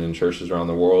church and in churches around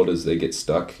the world is they get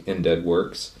stuck in dead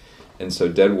works. And so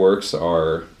dead works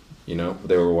are,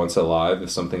 they were once alive. If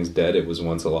something's dead, it was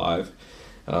once alive.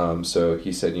 So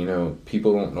he said,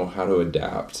 people don't know how to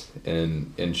adapt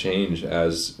and change.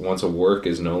 As once a work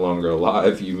is no longer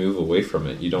alive, you move away from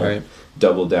it. You don't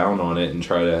double down on it and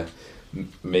try to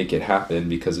make it happen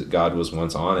because God was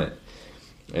once on it.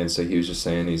 And so he was just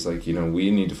saying, he's like, we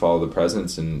need to follow the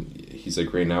presence. And he's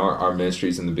like, right now our ministry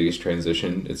is in the biggest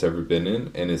transition it's ever been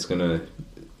in, and it's going to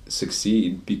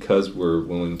succeed because we're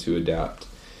willing to adapt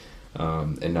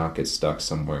and not get stuck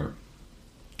somewhere.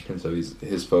 And so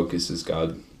his focus is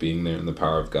God being there and the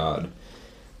power of God.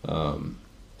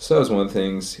 So that was one of the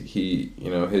things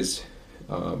his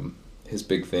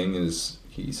big thing is,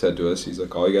 he said to us, he's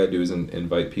like, all you got to do is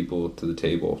invite people to the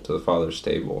table, to the Father's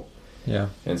table. Yeah.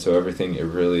 And so everything, it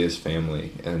really is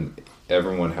family. And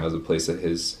everyone has a place at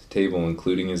his table,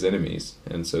 including his enemies.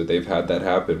 And so they've had that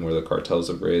happen where the cartels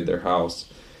have raided their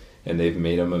house and they've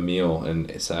made him a meal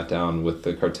and sat down with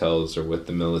the cartels or with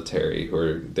the military,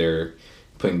 or they're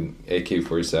putting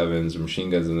AK-47s or machine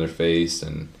guns in their face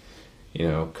and,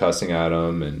 cussing at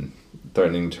him and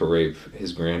threatening to rape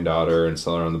his granddaughter and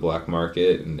sell her on the black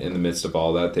market. And in the midst of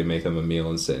all that, they make him a meal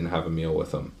and sit and have a meal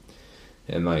with him.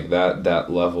 And like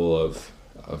that level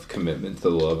of commitment to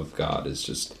the love of God is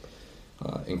just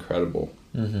incredible.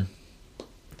 Mm-hmm.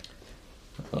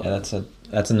 Yeah,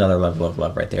 that's another level of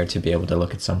love right there, to be able to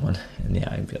look at someone in the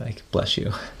eye and be like, bless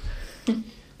you.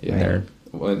 Yeah.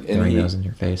 And he knows in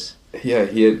your face. Yeah,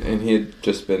 he had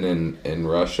just been in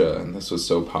Russia, and this was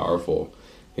so powerful.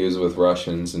 He was with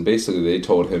Russians, and basically they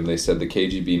told him, they said the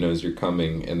KGB knows you're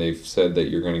coming, and they've said that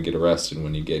you're going to get arrested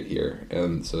when you get here.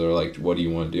 And so they're like, what do you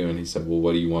want to do? And he said, well,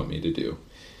 what do you want me to do?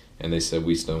 And they said,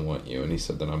 we still want you. And he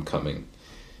said that I'm coming.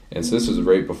 And so this was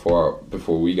right before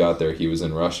we got there. He was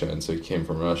in Russia, and so he came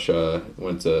from Russia,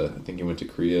 I think he went to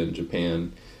Korea and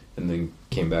Japan, and then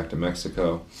came back to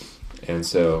Mexico. And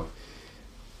so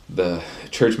the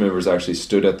church members actually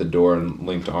stood at the door and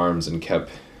linked arms and kept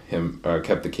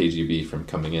the KGB from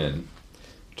coming in,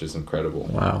 which is incredible.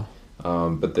 Wow.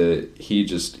 But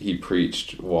he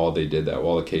preached while they did that.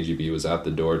 While the KGB was at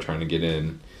the door trying to get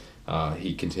in,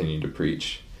 he continued to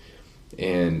preach.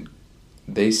 And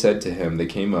they said to him, they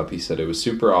came up, he said it was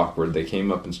super awkward. They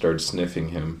came up and started sniffing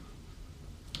him.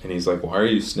 And he's like, why are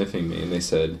you sniffing me? And they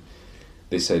said,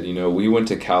 we went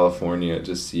to California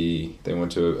to see, they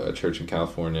went to a church in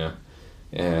California,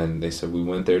 and they said, we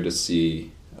went there to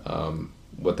see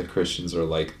what the Christians are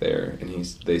like there. And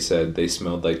they said they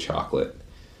smelled like chocolate,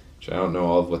 which I don't know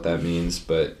all of what that means,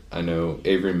 but I know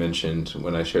Avery mentioned,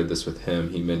 when I shared this with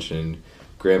him, he mentioned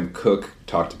Graham Cook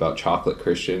talked about chocolate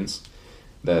Christians,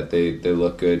 that they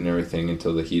look good and everything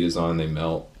until the heat is on, they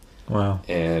melt. Wow.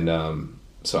 And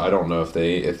so I don't know if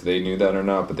they knew that or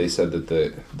not, but they said that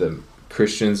the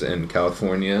Christians in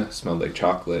California smelled like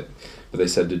chocolate. But they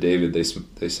said to David,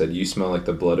 they said, you smell like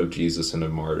the blood of Jesus and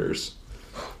of martyrs.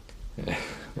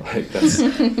 Like, that's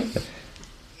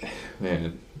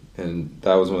man. And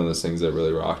that was one of those things that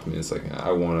really rocked me. It's like,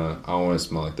 I wanna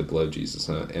smell like the blood of Jesus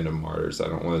and of martyrs. I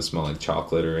don't want to smell like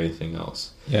chocolate or anything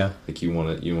else. Yeah. Like you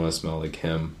want to smell like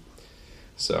him.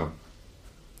 So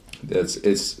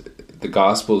it's the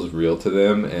gospel is real to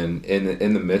them, and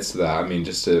in the midst of that, I mean,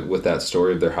 with that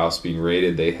story of their house being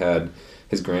raided, they had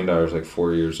his granddaughter's like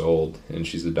 4 years old, and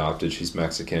she's adopted. She's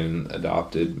Mexican,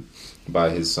 adopted by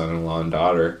his son-in-law and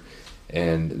daughter.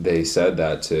 And they said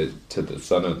that to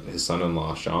his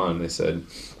son-in-law Sean. They said,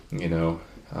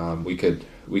 we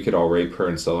could all rape her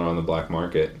and sell her on the black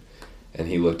market. And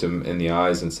he looked him in the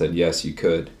eyes and said, yes, you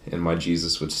could, and my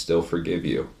Jesus would still forgive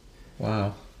you.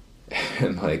 Wow.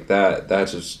 And like that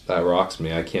rocks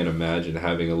me. I can't imagine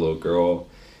having a little girl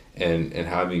and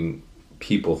having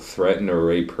people threaten or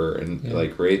rape her and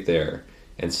like right there,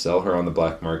 and sell her on the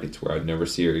black market to where I'd never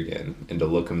see her again, and to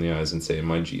look him in the eyes and say,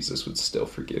 my Jesus would still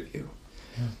forgive you.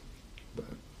 Yeah. But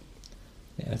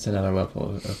yeah, it's another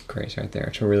level of grace right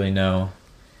there, to really know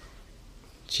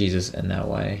Jesus in that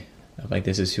way, of like,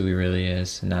 this is who he really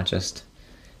is, and not just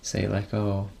say like,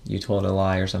 oh, you told a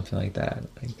lie or something like that.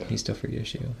 Like, he still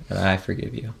forgives you, and I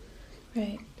forgive you.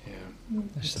 Right. Yeah.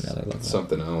 That's just another level.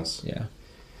 Something else. Yeah.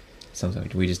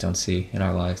 Something we just don't see in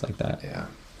our lives like that. Yeah.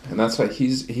 And that's why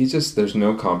he's just, there's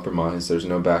no compromise, there's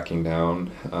no backing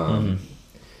down.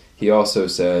 He also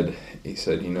said,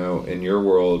 in your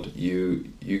world,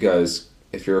 you guys,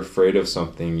 if you're afraid of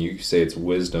something, you say it's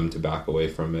wisdom to back away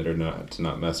from it, or to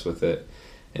not mess with it.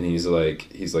 And he's like,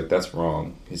 that's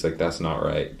wrong. He's like, that's not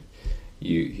right.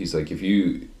 He's like,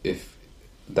 if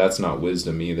that's not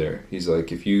wisdom either. He's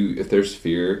like, if there's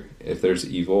fear, if there's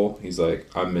evil, he's like,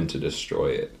 I'm meant to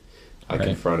destroy it. I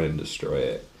confront it and destroy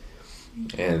it.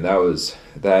 And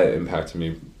that impacted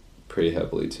me pretty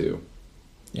heavily too.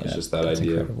 Yeah, it's just that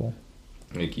idea. Incredible.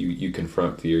 Like you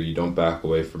confront fear, you don't back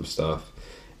away from stuff,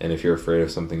 and if you're afraid of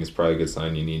something, it's probably a good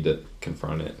sign you need to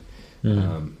confront it.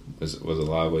 Was a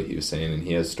lot of what he was saying, and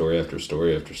he has story after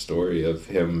story after story of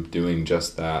him doing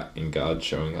just that and God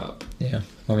showing up. Yeah, well,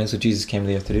 I mean, that's what Jesus came to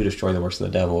the earth to do: destroy the works of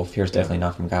the devil. Fear is definitely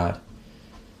not from God,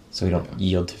 so we don't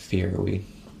yield to fear; we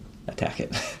attack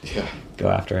it. Yeah, go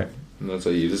after it. And that's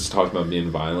why you just talked about being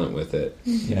violent with it.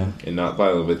 Yeah. And not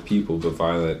violent with people, but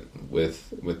violent with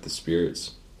the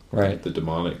spirits. Right. The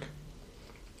demonic.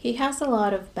 He has a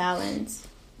lot of balance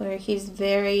where he's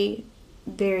very,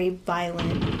 very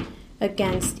violent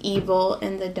against evil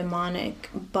and the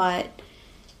demonic, but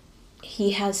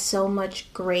he has so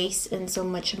much grace and so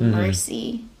much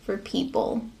mercy for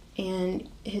people. And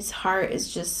his heart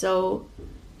is just so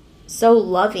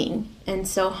loving and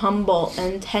so humble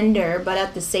and tender, but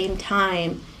at the same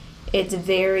time it's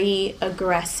very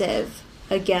aggressive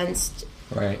against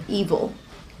evil.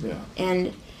 Yeah.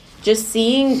 And just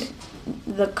seeing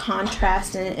the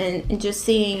contrast and just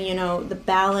seeing, the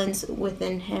balance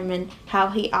within him and how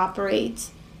he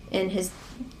operates in his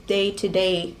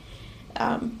day-to-day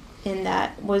in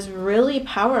that was really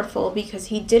powerful, because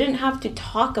he didn't have to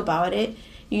talk about it.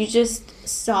 You just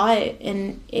saw it,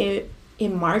 and it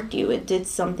marked you. It did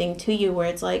something to you where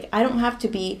it's like, I don't have to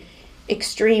be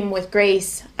extreme with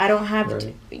grace. I don't have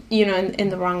to, in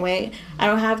the wrong way. I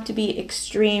don't have to be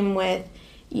extreme with,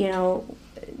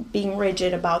 being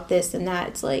rigid about this and that.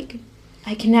 It's like,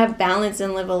 I can have balance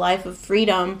and live a life of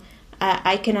freedom.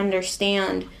 I can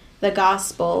understand the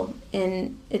gospel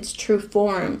in its true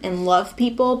form and love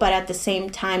people, but at the same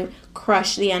time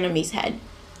crush the enemy's head.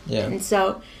 Yeah. And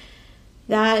so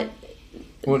that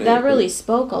really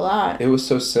spoke a lot. It was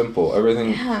so simple. Everything,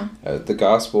 Yeah. The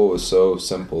gospel was so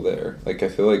simple there. Like, I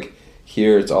feel like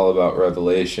here it's all about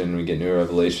revelation. We get new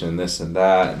revelation and this and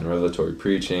that and revelatory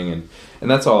preaching.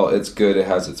 And that's all. It's good. It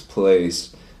has its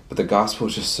place. But the gospel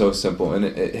is just so simple. And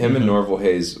him and Norval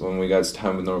Hayes, when we got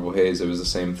time with Norval Hayes, it was the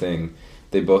same thing.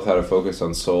 They both had a focus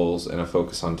on souls and a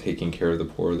focus on taking care of the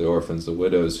poor, the orphans, the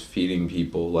widows, feeding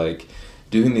people, like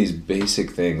doing these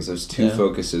basic things. Those two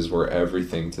focuses were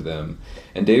everything to them.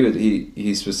 And David,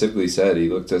 he specifically said, he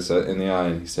looked us in the eye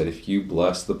and he said, if you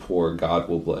bless the poor, God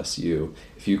will bless you.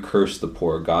 If you curse the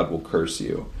poor, God will curse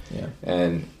you. Yeah.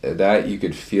 And that you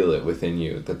could feel it within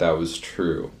you, that was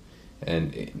true.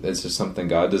 And it's just something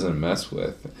God doesn't mess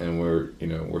with. And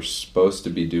we're supposed to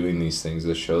be doing these things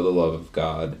to show the love of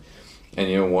God.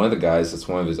 And one of the guys that's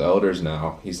one of his elders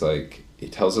now, he's like, he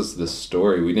tells us this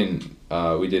story. We didn't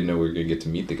know we were gonna get to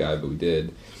meet the guy, but we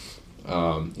did.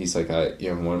 He's like,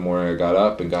 one morning I got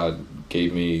up and God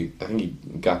gave me, I think he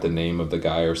got the name of the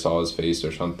guy or saw his face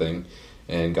or something,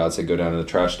 and God said, go down to the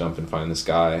trash dump and find this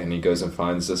guy. And he goes and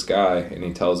finds this guy, and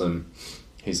he tells him,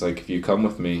 he's like, if you come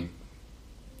with me,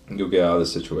 you'll get out of the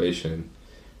situation.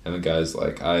 And the guy's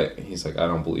like, he's like, I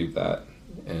don't believe that.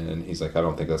 And he's like, I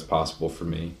don't think that's possible for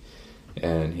me.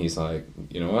 And he's like,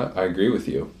 you know what? I agree with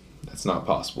you. That's not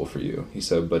possible for you. He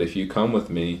said, but if you come with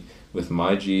me, with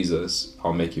my Jesus,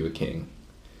 I'll make you a king.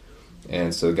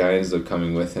 And so the guy ends up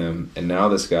coming with him. And now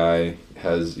this guy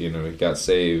has, he got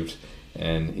saved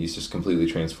and he's just completely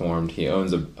transformed. He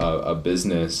owns a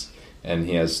business and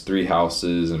he has 3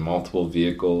 houses and multiple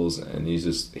vehicles. And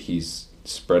he's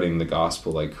spreading the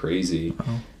gospel like crazy.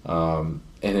 And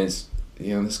it's,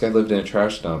 this guy lived in a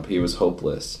trash dump. He was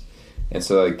hopeless. And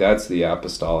so, that's the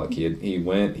apostolic.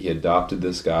 He adopted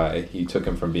this guy. He took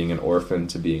him from being an orphan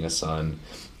to being a son,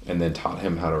 and then taught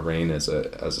him how to reign as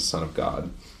a son of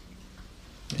God.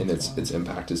 And it's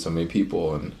impacted so many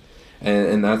people,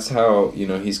 and that's how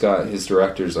he's got his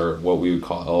directors are what we would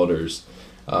call elders,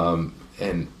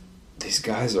 and these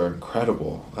guys are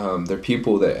incredible. They're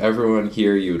people that everyone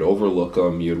here, you would overlook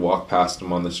them, you would walk past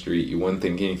them on the street, you wouldn't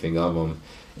think anything of them,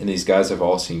 and these guys have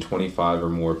all seen 25 or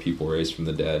more people raised from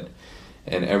the dead.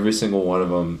 And every single one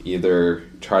of them either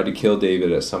tried to kill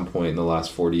David at some point in the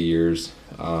last 40 years,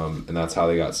 and that's how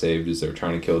they got saved, is they were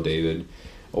trying to kill David,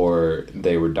 or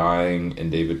they were dying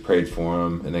and David prayed for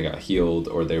them and they got healed,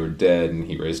 or they were dead and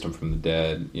he raised them from the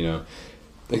dead.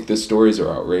 The stories are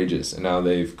outrageous, and now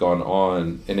they've gone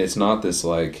on, and it's not this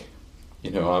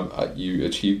you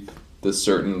achieve this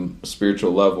certain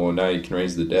spiritual level and now you can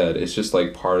raise the dead. It's just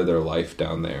part of their life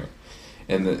down there.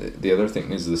 And the other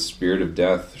thing is the spirit of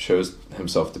death shows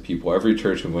himself to people. Every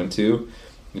church we went to,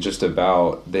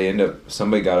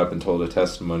 somebody got up and told a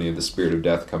testimony of the spirit of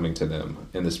death coming to them.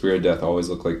 And the spirit of death always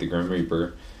looked like the Grim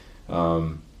Reaper,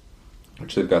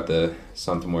 which they've got the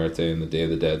Santa Muerte and the Day of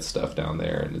the Dead stuff down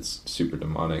there. And it's super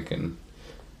demonic and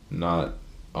not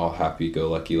all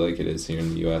happy-go-lucky like it is here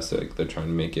in the U.S. They're trying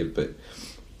to make it. But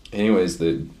anyways,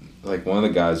 one of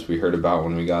the guys we heard about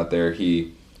when we got there,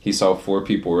 he saw 4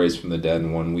 people raised from the dead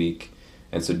in 1 week.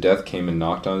 And so death came and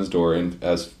knocked on his door, and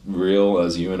as real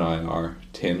as you and I are,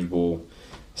 tangible,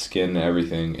 skin and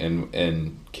everything,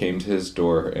 and came to his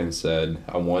door and said,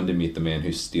 I wanted to meet the man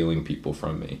who's stealing people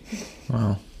from me.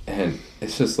 Wow. And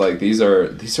it's just these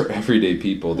are everyday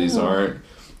people. These aren't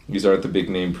the big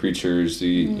name preachers.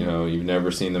 You've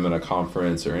never seen them in a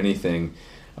conference or anything.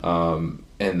 And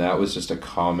that was just a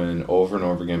common, over and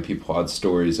over again, people had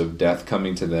stories of death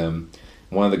coming to them.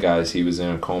 One of the guys, he was in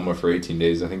a coma for 18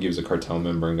 days. I think he was a cartel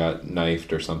member and got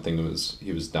knifed or something.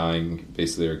 He was dying.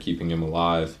 Basically, they were keeping him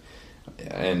alive.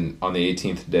 And on the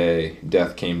 18th day,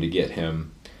 death came to get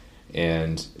him.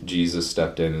 And Jesus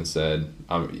stepped in and said,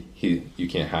 you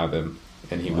can't have him.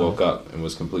 And he woke up and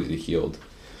was completely healed.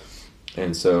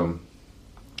 And so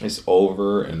it's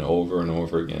over and over and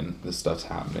over again, this stuff's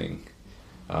happening.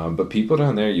 But people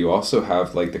down there, you also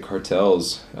have the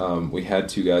cartels. We had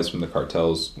 2 guys from the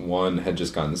cartels. One had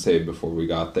just gotten saved before we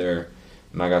got there,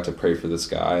 and I got to pray for this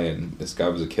guy, and this guy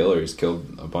was a killer. He's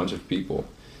killed a bunch of people.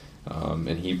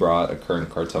 And he brought a current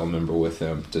cartel member with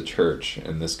him to church,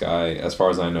 and this guy, as far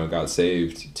as I know, got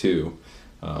saved too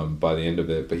by the end of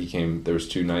it. But there was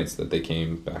 2 nights that they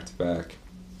came back to back.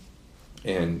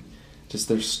 And just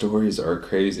their stories are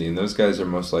crazy, and those guys are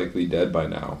most likely dead by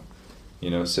now.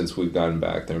 Since we've gotten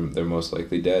back, they're most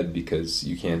likely dead because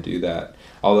you can't do that.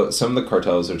 Although some of the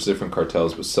cartels, there's different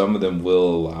cartels, but some of them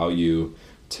will allow you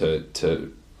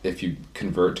to if you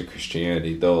convert to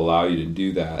Christianity, they'll allow you to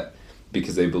do that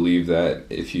because they believe that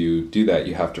if you do that,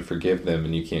 you have to forgive them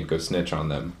and you can't go snitch on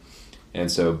them.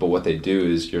 And so, but what they do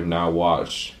is you're now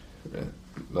watched,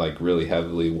 like really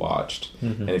heavily watched.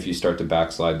 Mm-hmm. And if you start to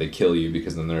backslide, they kill you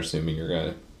because then they're assuming you're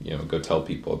going to, go tell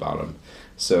people about them.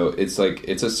 So it's like,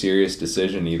 it's a serious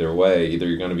decision either way. Either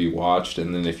you're going to be watched,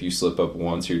 and then if you slip up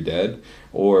once, you're dead,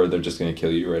 or they're just going to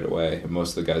kill you right away. And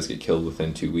most of the guys get killed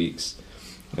within 2 weeks.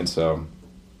 And so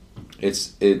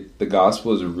the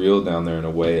gospel is real down there in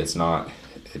a way it's not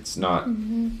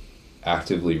Mm-hmm.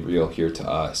 actively real here to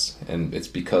us. And it's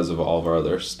because of all of our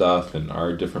other stuff and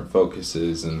our different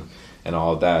focuses and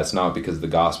all of that. It's not because the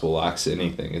gospel lacks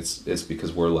anything. It's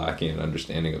because we're lacking an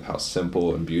understanding of how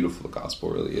simple and beautiful the gospel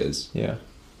really is. Yeah,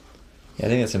 I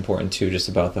think that's important too, just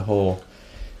about the whole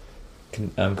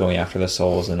going after the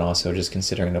souls, and also just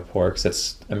considering the poor,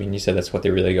 because you said that's what they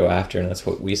really go after, and that's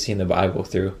what we see in the Bible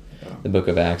through the book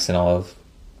of Acts and all of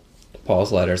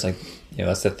Paul's letters. Like,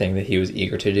 that's the thing that he was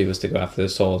eager to do, was to go after the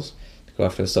souls,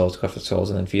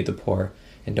 and then feed the poor,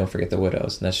 and don't forget the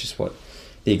widows. And that's just what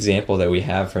the example that we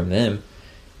have from them,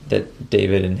 that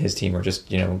David and his team are just,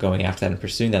 going after that and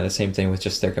pursuing that. The same thing with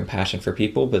just their compassion for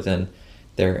people, but then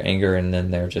their anger, and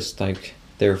then their just like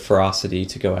their ferocity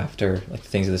to go after like the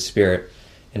things of the spirit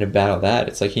and to battle that.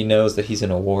 It's like he knows that he's in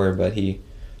a war, but he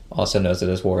also knows that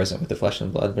his war isn't with the flesh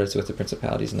and blood, but it's with the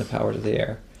principalities and the powers of the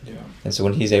air. Yeah. And so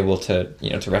when he's able to,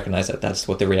 to recognize that that's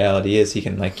what the reality is, he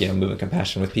can move in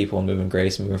compassion with people and move in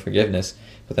grace and move in forgiveness,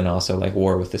 but then also like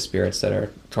war with the spirits that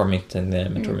are tormenting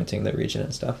them and tormenting the region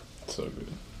and stuff. So good.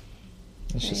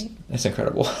 It's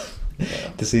incredible. Yeah.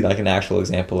 To see like an actual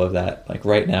example of that, like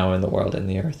right now in the world and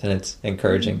the earth. And it's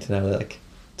encouraging to know that like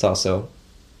it's also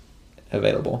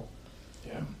available.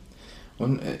 Yeah.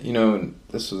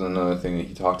 This was another thing that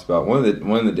he talked about. One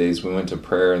of the days we went to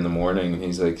prayer in the morning, and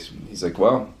he's like,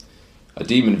 well, a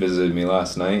demon visited me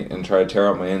last night and tried to tear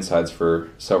out my insides for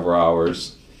several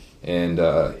hours. And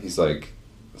he's like,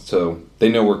 so they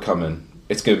know we're coming.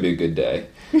 It's going to be a good day.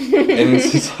 And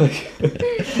it's just like,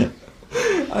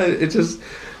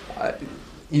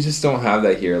 you just don't have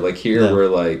that here. Like here, No. we're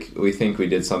like, we think we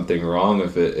did something wrong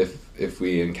if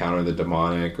we encounter the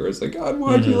demonic, or it's like, God,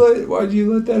 why'd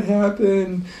you let that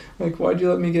happen? Like, why'd you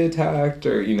let me get attacked?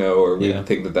 Or, or we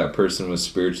think that person was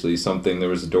spiritually something, there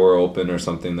was a door open or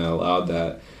something that allowed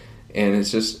that. And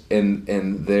it's just, and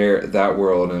that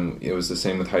world, and it was the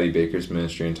same with Heidi Baker's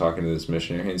ministry and talking to this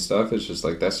missionary and stuff, it's just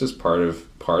like, that's just part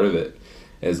of it,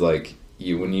 is like,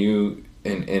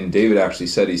 and David actually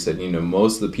said,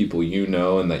 most of the people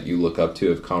and that you look up to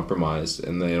have compromised,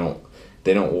 and they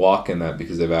don't walk in that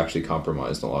because they've actually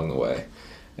compromised along the way.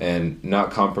 And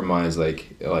not compromised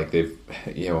like they've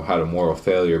had a moral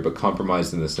failure, but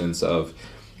compromised in the sense of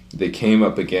they came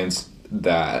up against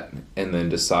that and then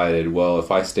decided, well,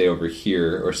 if I stay over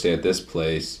here or stay at this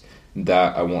place,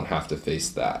 that I won't have to face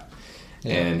that.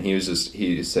 Yeah. And he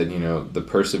said, the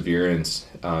perseverance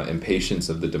and patience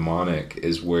of the demonic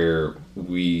is where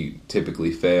we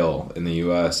typically fail in the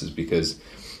U.S. is because,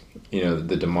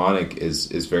 the demonic is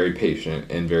very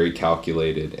patient and very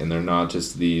calculated, and they're not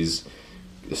just these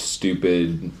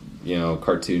stupid,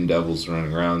 cartoon devils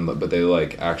running around, but they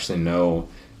like actually know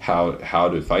how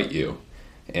to fight you.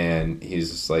 And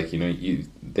he's just like,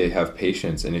 they have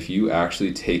patience, and if you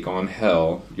actually take on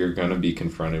hell, you're going to be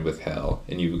confronted with hell,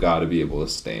 and you've got to be able to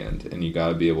stand, and you got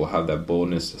to be able to have that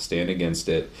boldness to stand against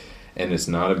it. And it's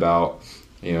not about,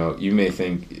 you may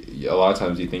think, a lot of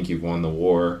times you think you've won the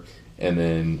war, and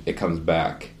then it comes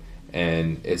back,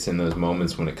 and it's in those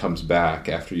moments when it comes back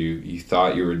after you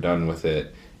thought you were done with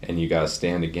it, and you got to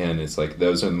stand again. It's like,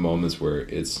 those are the moments where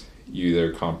it's, you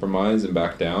either compromise and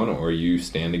back down, or you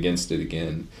stand against it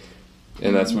again.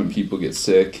 And that's when people get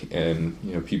sick, and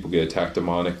people get attacked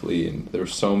demonically. And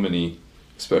there's so many,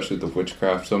 especially with the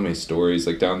witchcraft, so many stories.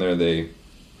 Like down there,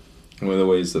 one of the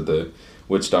ways that the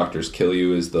witch doctors kill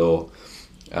you is they'll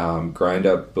grind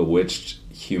up bewitched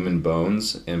human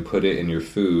bones and put it in your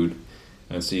food,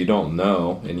 and so you don't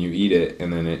know, and you eat it,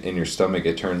 and then in your stomach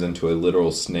it turns into a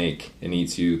literal snake and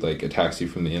eats you, like attacks you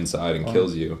from the inside and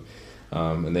kills you.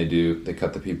 And they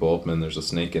cut the people open, and there's a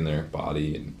snake in their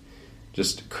body, and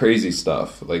just crazy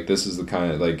stuff. Like, this is the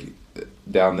kind of, like,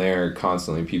 down there,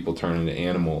 constantly people turn into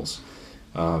animals.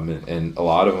 And a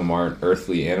lot of them aren't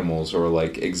earthly animals, or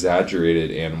like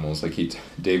exaggerated animals. Like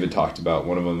David talked about,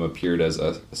 one of them appeared as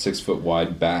a 6-foot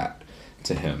wide bat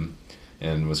to him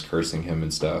and was cursing him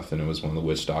and stuff. And it was one of the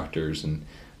witch doctors, and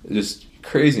just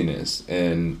craziness,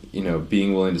 and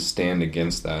being willing to stand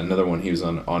against that. Another one, he was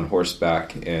on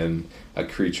horseback, and a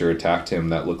creature attacked him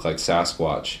that looked like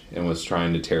Sasquatch and was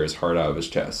trying to tear his heart out of his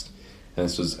chest, and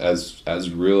this was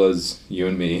as real as you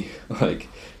and me, like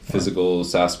physical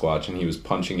Sasquatch, and he was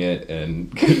punching it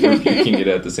and rebuking it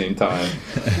at the same time.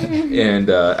 And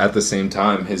at the same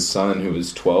time, his son, who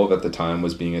was 12 at the time,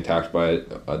 was being attacked by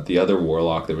the other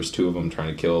warlock. There was two of them trying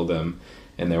to kill them,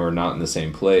 and they were not in the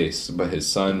same place. But his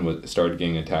son started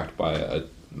getting attacked by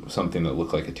something that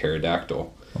looked like a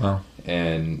pterodactyl. Wow.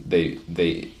 And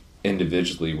they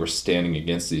individually were standing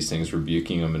against these things,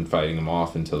 rebuking them and fighting them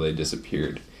off until they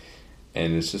disappeared.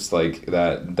 And it's just like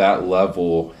that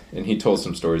level. And he told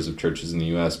some stories of churches in the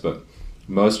U.S., but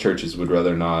most churches would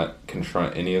rather not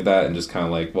confront any of that and just kind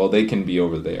of like, well, they can be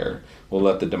over there. We'll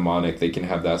let the demonic, they can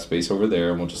have that space over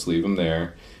there, and we'll just leave them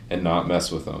there and not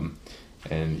mess with them.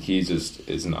 And he just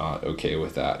is not okay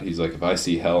with that. He's like, if I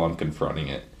see hell, I'm confronting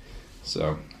it.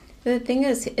 So the thing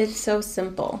is, it's so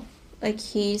simple. Like,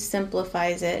 he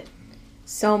simplifies it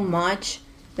so much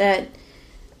that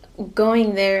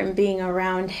going there and being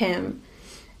around him,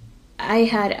 I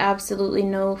had absolutely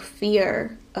no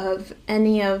fear of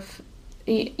any of,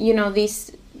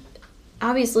 these,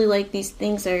 obviously, like, these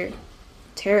things are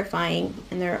terrifying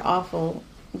and they're awful,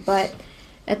 but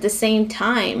at the same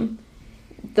time,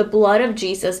 the blood of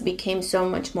Jesus became so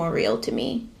much more real to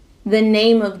me. The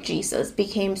name of Jesus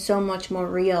became so much more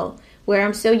real, where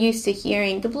I'm so used to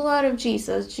hearing the blood of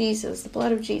Jesus, Jesus, the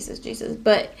blood of Jesus, Jesus,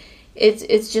 but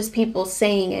it's just people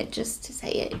saying it just to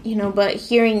say it, but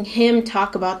hearing him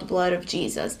talk about the blood of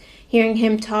Jesus, hearing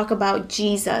him talk about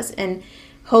Jesus and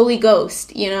Holy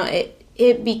Ghost,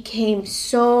 it became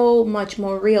so much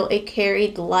more real. It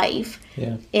carried life.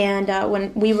 Yeah. And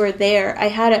when we were there, I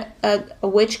had a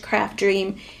witchcraft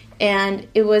dream, and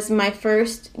it was my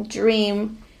first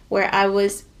dream where I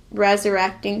was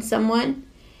resurrecting someone.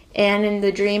 And in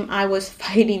the dream, I was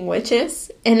fighting witches,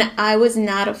 and I was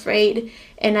not afraid.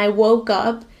 And I woke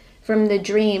up from the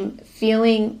dream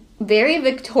feeling very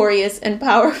victorious and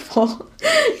powerful,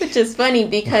 which is funny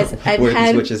because Where's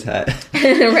this witch's hat?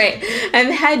 Right.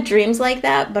 I've had dreams like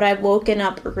that, but I've woken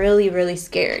up really, really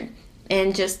scared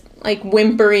and just like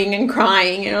whimpering and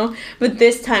crying, But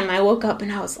this time I woke up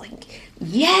and I was like,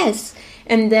 yes.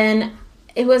 And then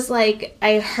it was like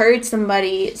I heard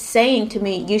somebody saying to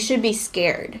me, you should be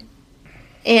scared.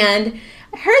 And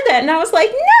I heard that and I was like,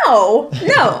 no,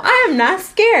 I am not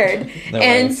scared. No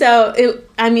and way. So,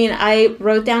 I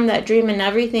wrote down that dream and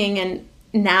everything, and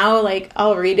now, like,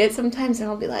 I'll read it sometimes and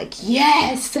I'll be like,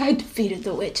 yes, I defeated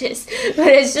the witches. But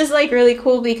it's just, like, really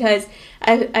cool because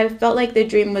I felt like the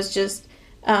dream was just,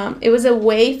 it was a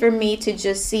way for me to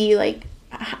just see, like,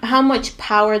 how much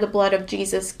power the blood of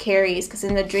Jesus carries, because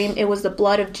in the dream it was the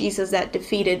blood of Jesus that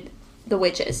defeated the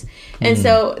witches. And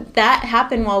so that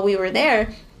happened while we were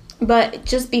there, but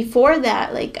just before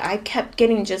that, like, I kept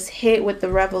getting just hit with the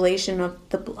revelation of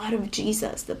the blood of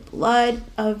Jesus,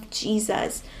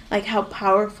 like how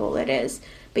powerful it is.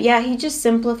 But yeah, he just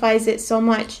simplifies it so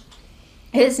much.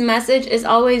 His message is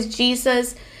always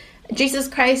Jesus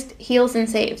Christ heals and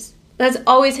saves. That's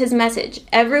always his message.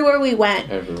 Everywhere we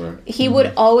went, he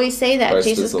would always say that.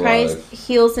 Jesus Christ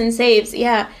heals and saves.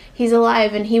 Yeah, he's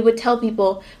alive. And he would tell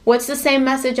people, what's the same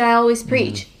message I always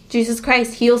preach? Jesus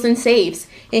Christ heals and saves.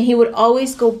 And he would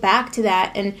always go back to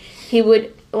that. And he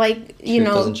would, like, Truth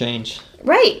doesn't change.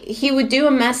 Right. He would do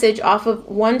a message off of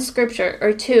one scripture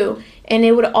or two, and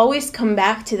it would always come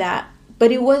back to that.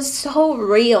 But it was so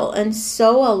real and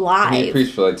so alive. And he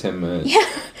preached for like 10 minutes. Yeah.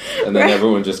 And then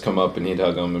everyone would just come up and he'd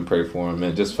hug them and pray for him.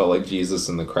 It just felt like Jesus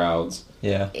in the crowds.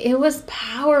 Yeah. It was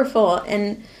powerful.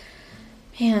 And,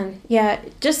 man, yeah,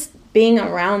 just being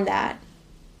around that,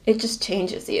 it just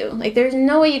changes you. Like, there's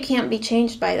no way you can't be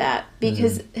changed by that,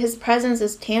 because his presence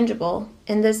is tangible.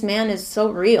 And this man is so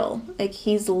real. Like,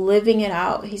 he's living it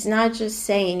out. He's not just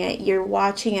saying it. You're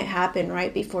watching it happen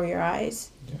right before your eyes.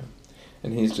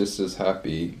 And he's just as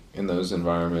happy in those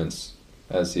environments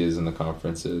as he is in the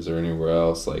conferences or anywhere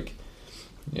else. Like,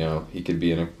 he could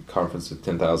be in a conference with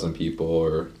 10,000 people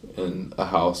or in a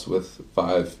house with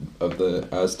 5 of the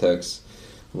Aztecs,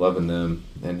 loving them.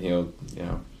 And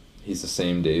he's the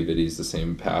same David. He's the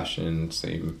same passion,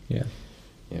 same,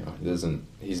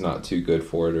 he's not too good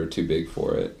for it or too big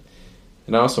for it.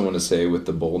 And I also want to say, with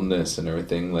the boldness and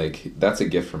everything, like, that's a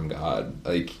gift from God.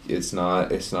 Like, it's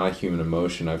not a human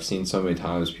emotion. I've seen so many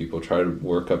times people try to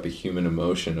work up a human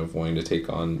emotion of wanting to take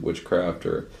on witchcraft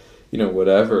or,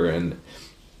 whatever. And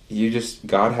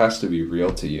God has to be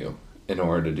real to you in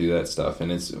order to do that stuff.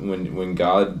 And it's when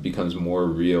God becomes more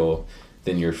real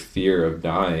than your fear of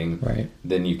dying, right,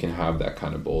 then you can have that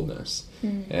kind of boldness.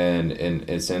 And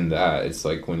it's in that. It's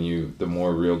like the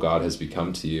more real God has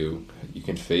become to you, you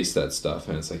can face that stuff,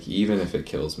 and it's like, even if it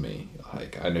kills me,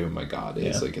 like, I know who my God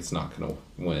is. Yeah. Like, it's not gonna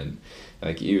win.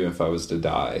 Like, even if I was to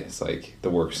die, it's like the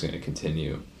work's gonna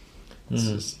continue. It's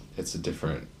just, it's a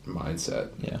different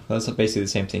mindset. Yeah, that's basically the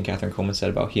same thing Catherine Coleman said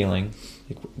about healing.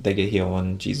 Like, they get healed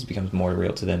when Jesus becomes more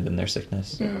real to them than their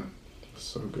sickness. Yeah,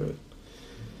 so good.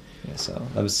 Yeah, so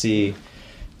let's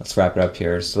wrap it up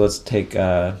here. So let's take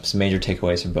some major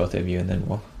takeaways from both of you, and then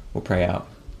we'll pray out.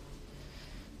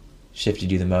 Shift you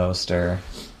do the most, or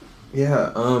touch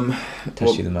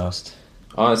you the most?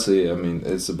 Honestly, I mean,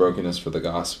 it's the brokenness for the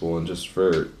gospel, and just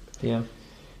for Yeah.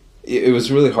 It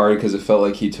was really hard because it felt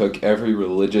like he took every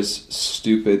religious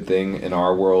stupid thing in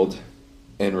our world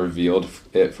and revealed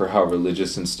it for how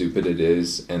religious and stupid it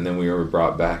is, and then we were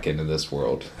brought back into this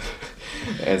world.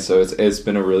 And so it's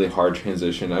been a really hard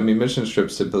transition. I mean, mission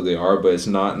trips typically are, but it's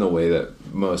not in the way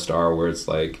that most are, where it's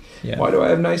like, why do I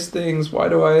have nice things? Why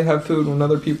do I have food when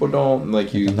other people don't?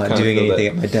 Like, I'm not doing anything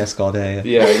at my desk all day.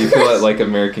 Yeah, you feel that like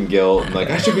American guilt, and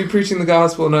like, I should be preaching the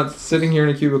gospel, not sitting here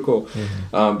in a cubicle.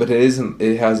 Mm-hmm. But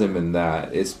it hasn't been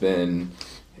that. It's been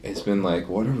like,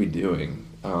 what are we doing?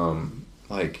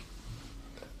 Like,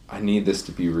 I need this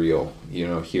to be real,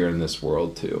 here in this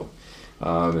world too.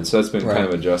 And so it's been kind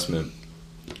of adjustment.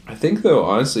 I think, though,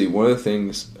 honestly, one of the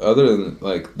things, other than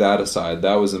like that aside,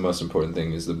 that was the most important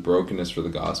thing, is the brokenness for the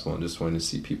gospel and just wanting to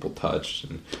see people touched.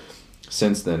 And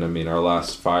since then, I mean, our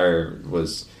last fire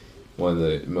was one of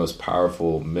the most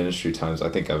powerful ministry times I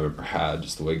think I've ever had,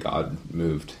 just the way God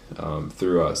moved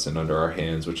through us and under our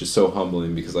hands, which is so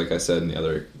humbling because, like I said in the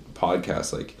other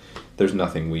podcast, like, there's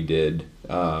nothing we did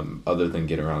other than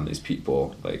get around these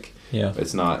people. Like,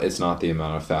 it's not the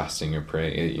amount of fasting or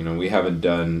praying. We haven't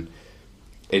done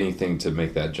anything to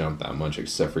make that jump that much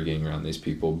except for getting around these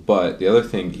people. But the other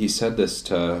thing, he said this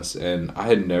to us, and I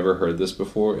had never heard this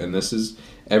before, and this is,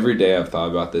 every day I've thought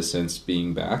about this since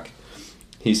being back.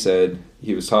 He said,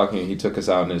 he was talking, he took us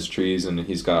out in his trees, and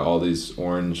he's got all these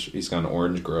he's got an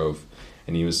orange grove,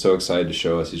 and he was so excited to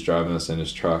show us. He's driving us in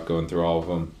his truck, going through all of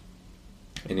them,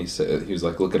 and he was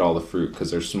like, look at all the fruit,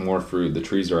 because there's some more fruit. The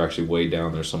trees are actually way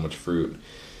down, there's so much fruit.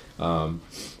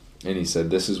 And he said,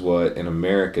 this is what in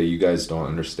America you guys don't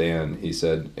understand. He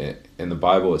said, in the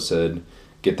Bible it said,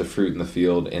 get the fruit in the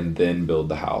field and then build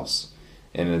the house.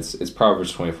 And it's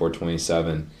Proverbs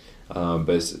 24:27.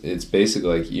 But it's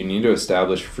basically like, you need to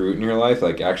establish fruit in your life,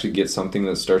 like actually get something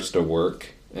that starts to work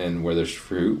and where there's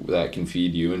fruit that can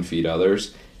feed you and feed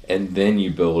others, and then you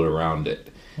build around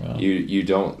it. Wow. You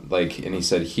don't, like, and he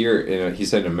said here, he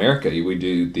said in America, we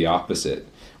do the opposite.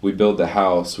 We build the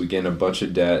house, we get in a bunch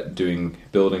of debt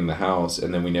building the house,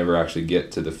 and then we never actually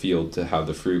get to the field to have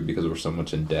the fruit because we're so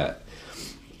much in debt.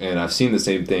 And I've seen the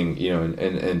same thing,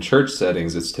 in church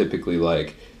settings. It's typically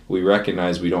like, we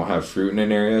recognize we don't have fruit in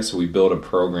an area, so we build a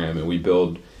program and we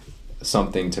build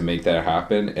something to make that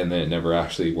happen, and then it never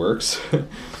actually works.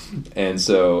 And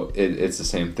so it's the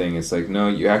same thing. It's like, no,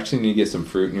 you actually need to get some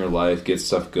fruit in your life, get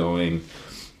stuff going.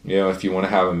 If you want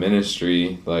to have a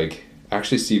ministry, like,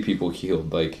 actually see people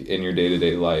healed, like, in your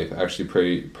day-to-day life. Actually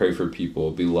pray for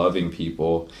people, be loving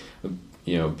people,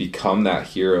 become that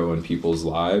hero in people's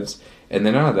lives. And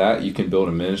then out of that, you can build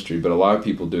a ministry. But a lot of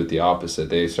people do it the opposite.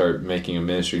 They start making a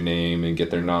ministry name and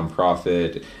get their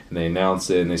nonprofit, and they announce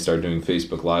it, and they start doing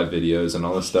Facebook Live videos and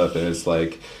all this stuff. And it's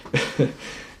like,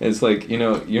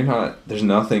 you're not, there's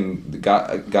nothing,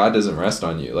 God doesn't rest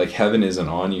on you. Like, heaven isn't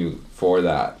on you for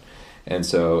that. And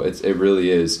so it really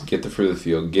is, get the fruit of the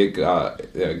field, get God,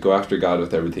 go after God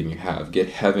with everything you have, get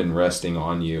heaven resting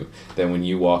on you. Then when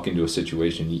you walk into a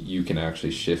situation, you can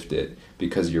actually shift it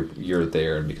because you're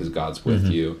there and because God's with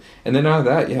you. And then out of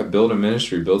that, build a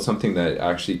ministry, build something that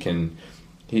actually can.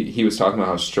 He was talking about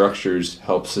how structures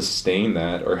help sustain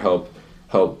that or help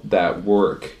that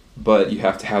work, but you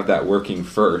have to have that working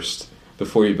first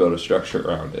before you build a structure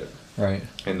around it, right?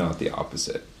 And not the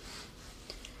opposite.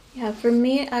 Yeah, for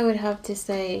me, I would have to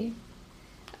say,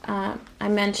 I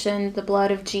mentioned the blood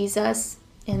of Jesus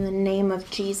and the name of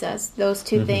Jesus. Those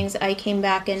two things I came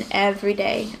back in every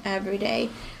day.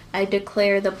 I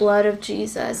declare the blood of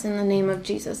Jesus and the name of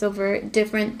Jesus over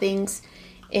different things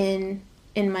in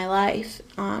my life,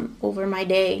 over my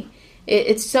day.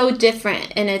 It's so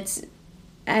different, and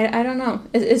I don't know.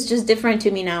 It's just different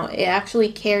to me now. It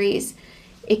actually carries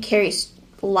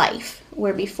life,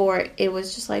 where before it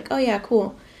was just like, oh yeah,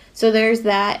 cool. So there's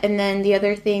that, and then the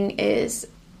other thing is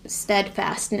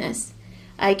steadfastness.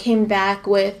 I came back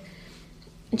with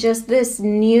just this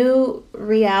new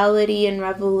reality and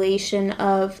revelation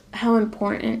of how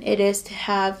important it is to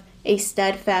have a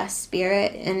steadfast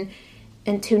spirit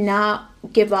and to not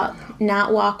give up,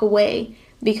 not walk away.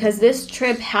 Because this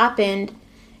trip happened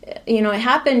it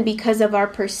happened because of our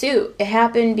pursuit. It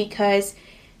happened because,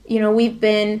 we've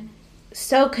been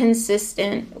so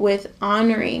consistent with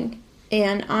honoring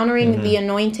the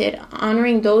anointed,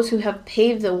 honoring those who have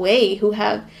paved the way, who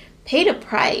have paid a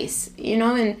price,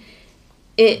 and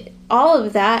all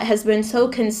of that has been so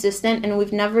consistent, and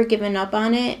we've never given up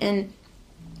on it. And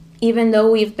even though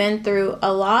we've been through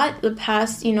a lot the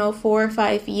past, 4 or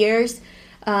 5 years,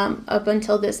 up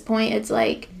until this point, it's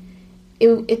like,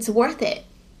 it's worth it.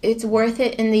 It's worth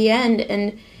it in the end.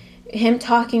 And him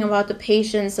talking about the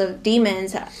patience of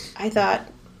demons, I thought,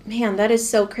 man, that is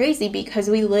so crazy, because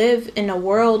we live in a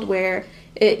world where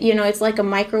it's like a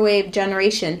microwave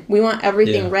generation. We want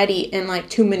everything ready in like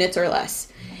 2 minutes or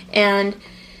less. And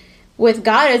with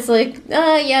God, it's like,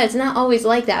 it's not always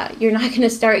like that. You're not going to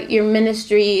start your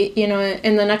ministry,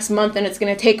 in the next month and it's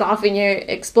going to take off and it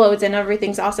explodes and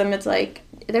everything's awesome. It's like,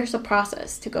 there's a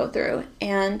process to go through.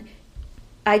 And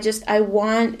I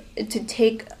want to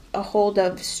take a hold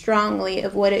of strongly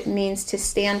of what it means to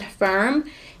stand firm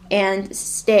and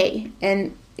stay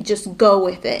and just go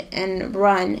with it and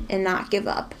run and not give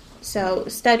up. So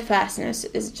steadfastness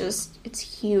is it's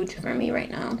huge for me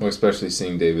right now. Well, especially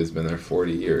seeing David's been there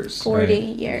 40 years. 40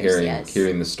 years,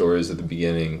 Hearing the stories at the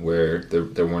beginning where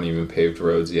there weren't even paved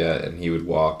roads yet, and he would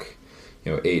walk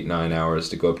 8-9 hours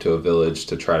to go up to a village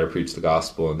to try to preach the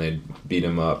gospel, and they'd beat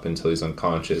him up until he's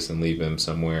unconscious and leave him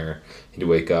somewhere. He'd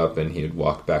wake up and he'd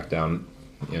walk back down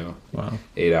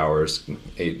 8 hours,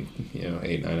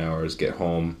 8-9 hours, get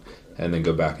home, and then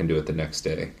go back and do it the next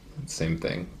day. Same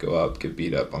thing, go up, get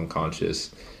beat up,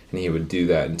 unconscious, and he would do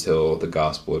that until the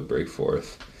gospel would break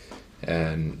forth.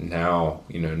 And now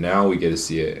we get to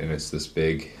see it, and it's this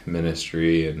big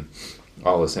ministry and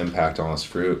all this impact, all this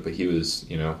fruit. But he was,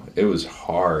 it was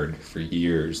hard for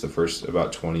years. The first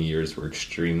about 20 years were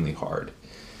extremely hard.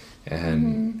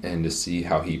 And to see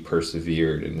how he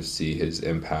persevered and to see his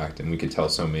impact, and we could tell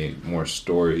so many more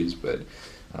stories, but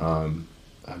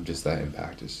just that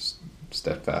impact is just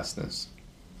steadfastness.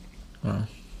 Well,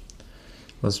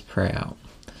 let's pray out.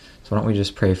 So why don't we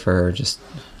just pray for just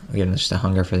a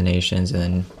hunger for the nations, and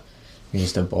then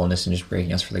just a boldness and just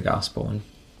breaking us for the gospel and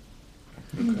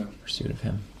pursuit of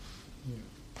him.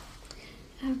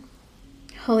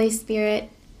 Holy Spirit,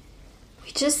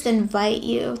 we just invite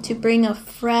you to bring a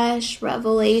fresh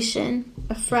revelation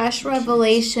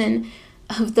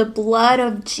of the blood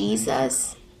of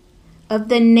Jesus, of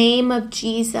the name of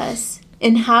Jesus,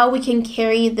 and how we can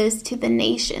carry this to the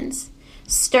nations.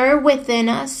 Stir within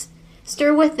us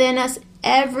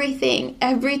everything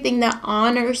that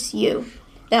honors you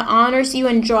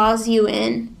and draws you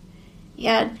in.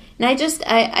 Yeah. And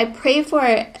I pray for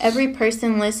every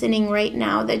person listening right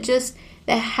now that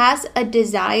has a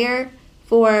desire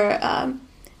for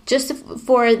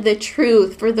for the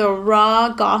truth, for the raw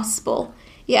gospel.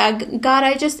 Yeah, God,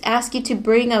 I just ask you to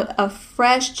bring a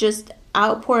fresh just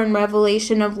outpour and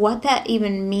revelation of what that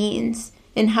even means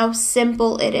and how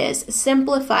simple it is.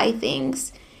 Simplify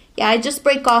things. Yeah, I just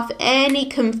break off any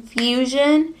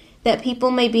confusion that people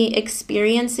may be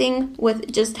experiencing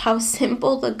with just how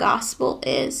simple the gospel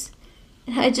is.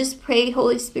 And I just pray,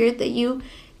 Holy Spirit, that you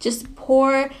just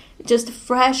pour just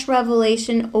fresh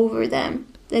revelation over them.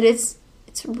 That it's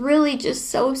really just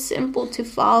so simple to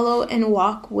follow and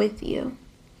walk with you.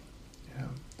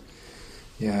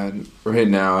 Yeah, and right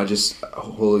now,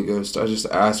 Holy Ghost, I just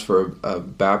ask for a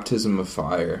baptism of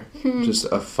fire. Just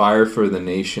a fire for the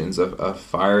nations, a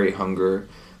fiery hunger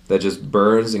that just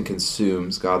burns and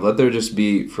consumes. God, let there just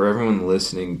be, for everyone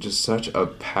listening, just such a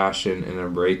passion and a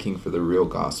breaking for the real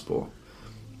gospel.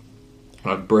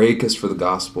 God, break us for the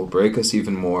gospel. Break us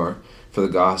even more for the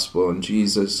gospel. And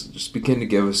Jesus, just begin to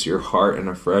give us your heart in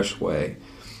a fresh way.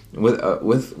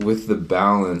 With the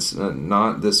balance,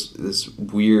 not this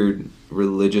weird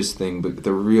religious thing, but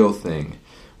the real thing,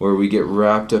 where we get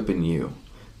wrapped up in you.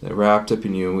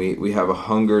 And we have a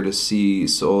hunger to see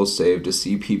souls saved, to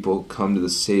see people come to the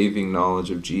saving knowledge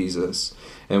of Jesus.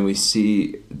 And we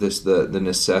see the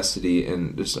necessity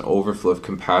and just an overflow of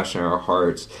compassion in our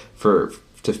hearts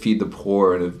to feed the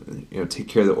poor and take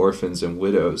care of the orphans and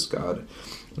widows, God.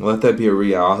 Let that be a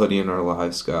reality in our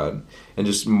lives, God. And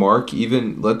just let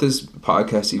this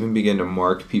podcast even begin to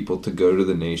mark people to go to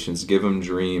the nations, give them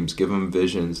dreams, give them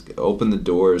visions, open the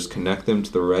doors, connect them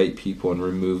to the right people, and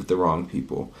remove the wrong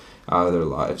people out of their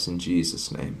lives. In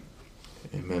Jesus' name,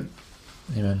 amen.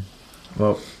 Amen.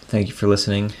 Well, thank you for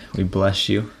listening. We bless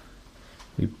you.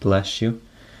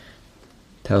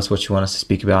 Tell us what you want us to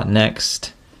speak about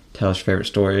next. Tell us your favorite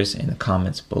stories in the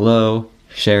comments below.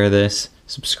 Share this,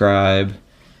 subscribe,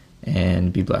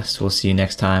 and be blessed. We'll see you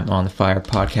next time on the Fire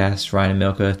Podcast. Ryan and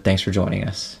Milca, thanks for joining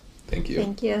us. Thank you.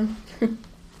 Thank you.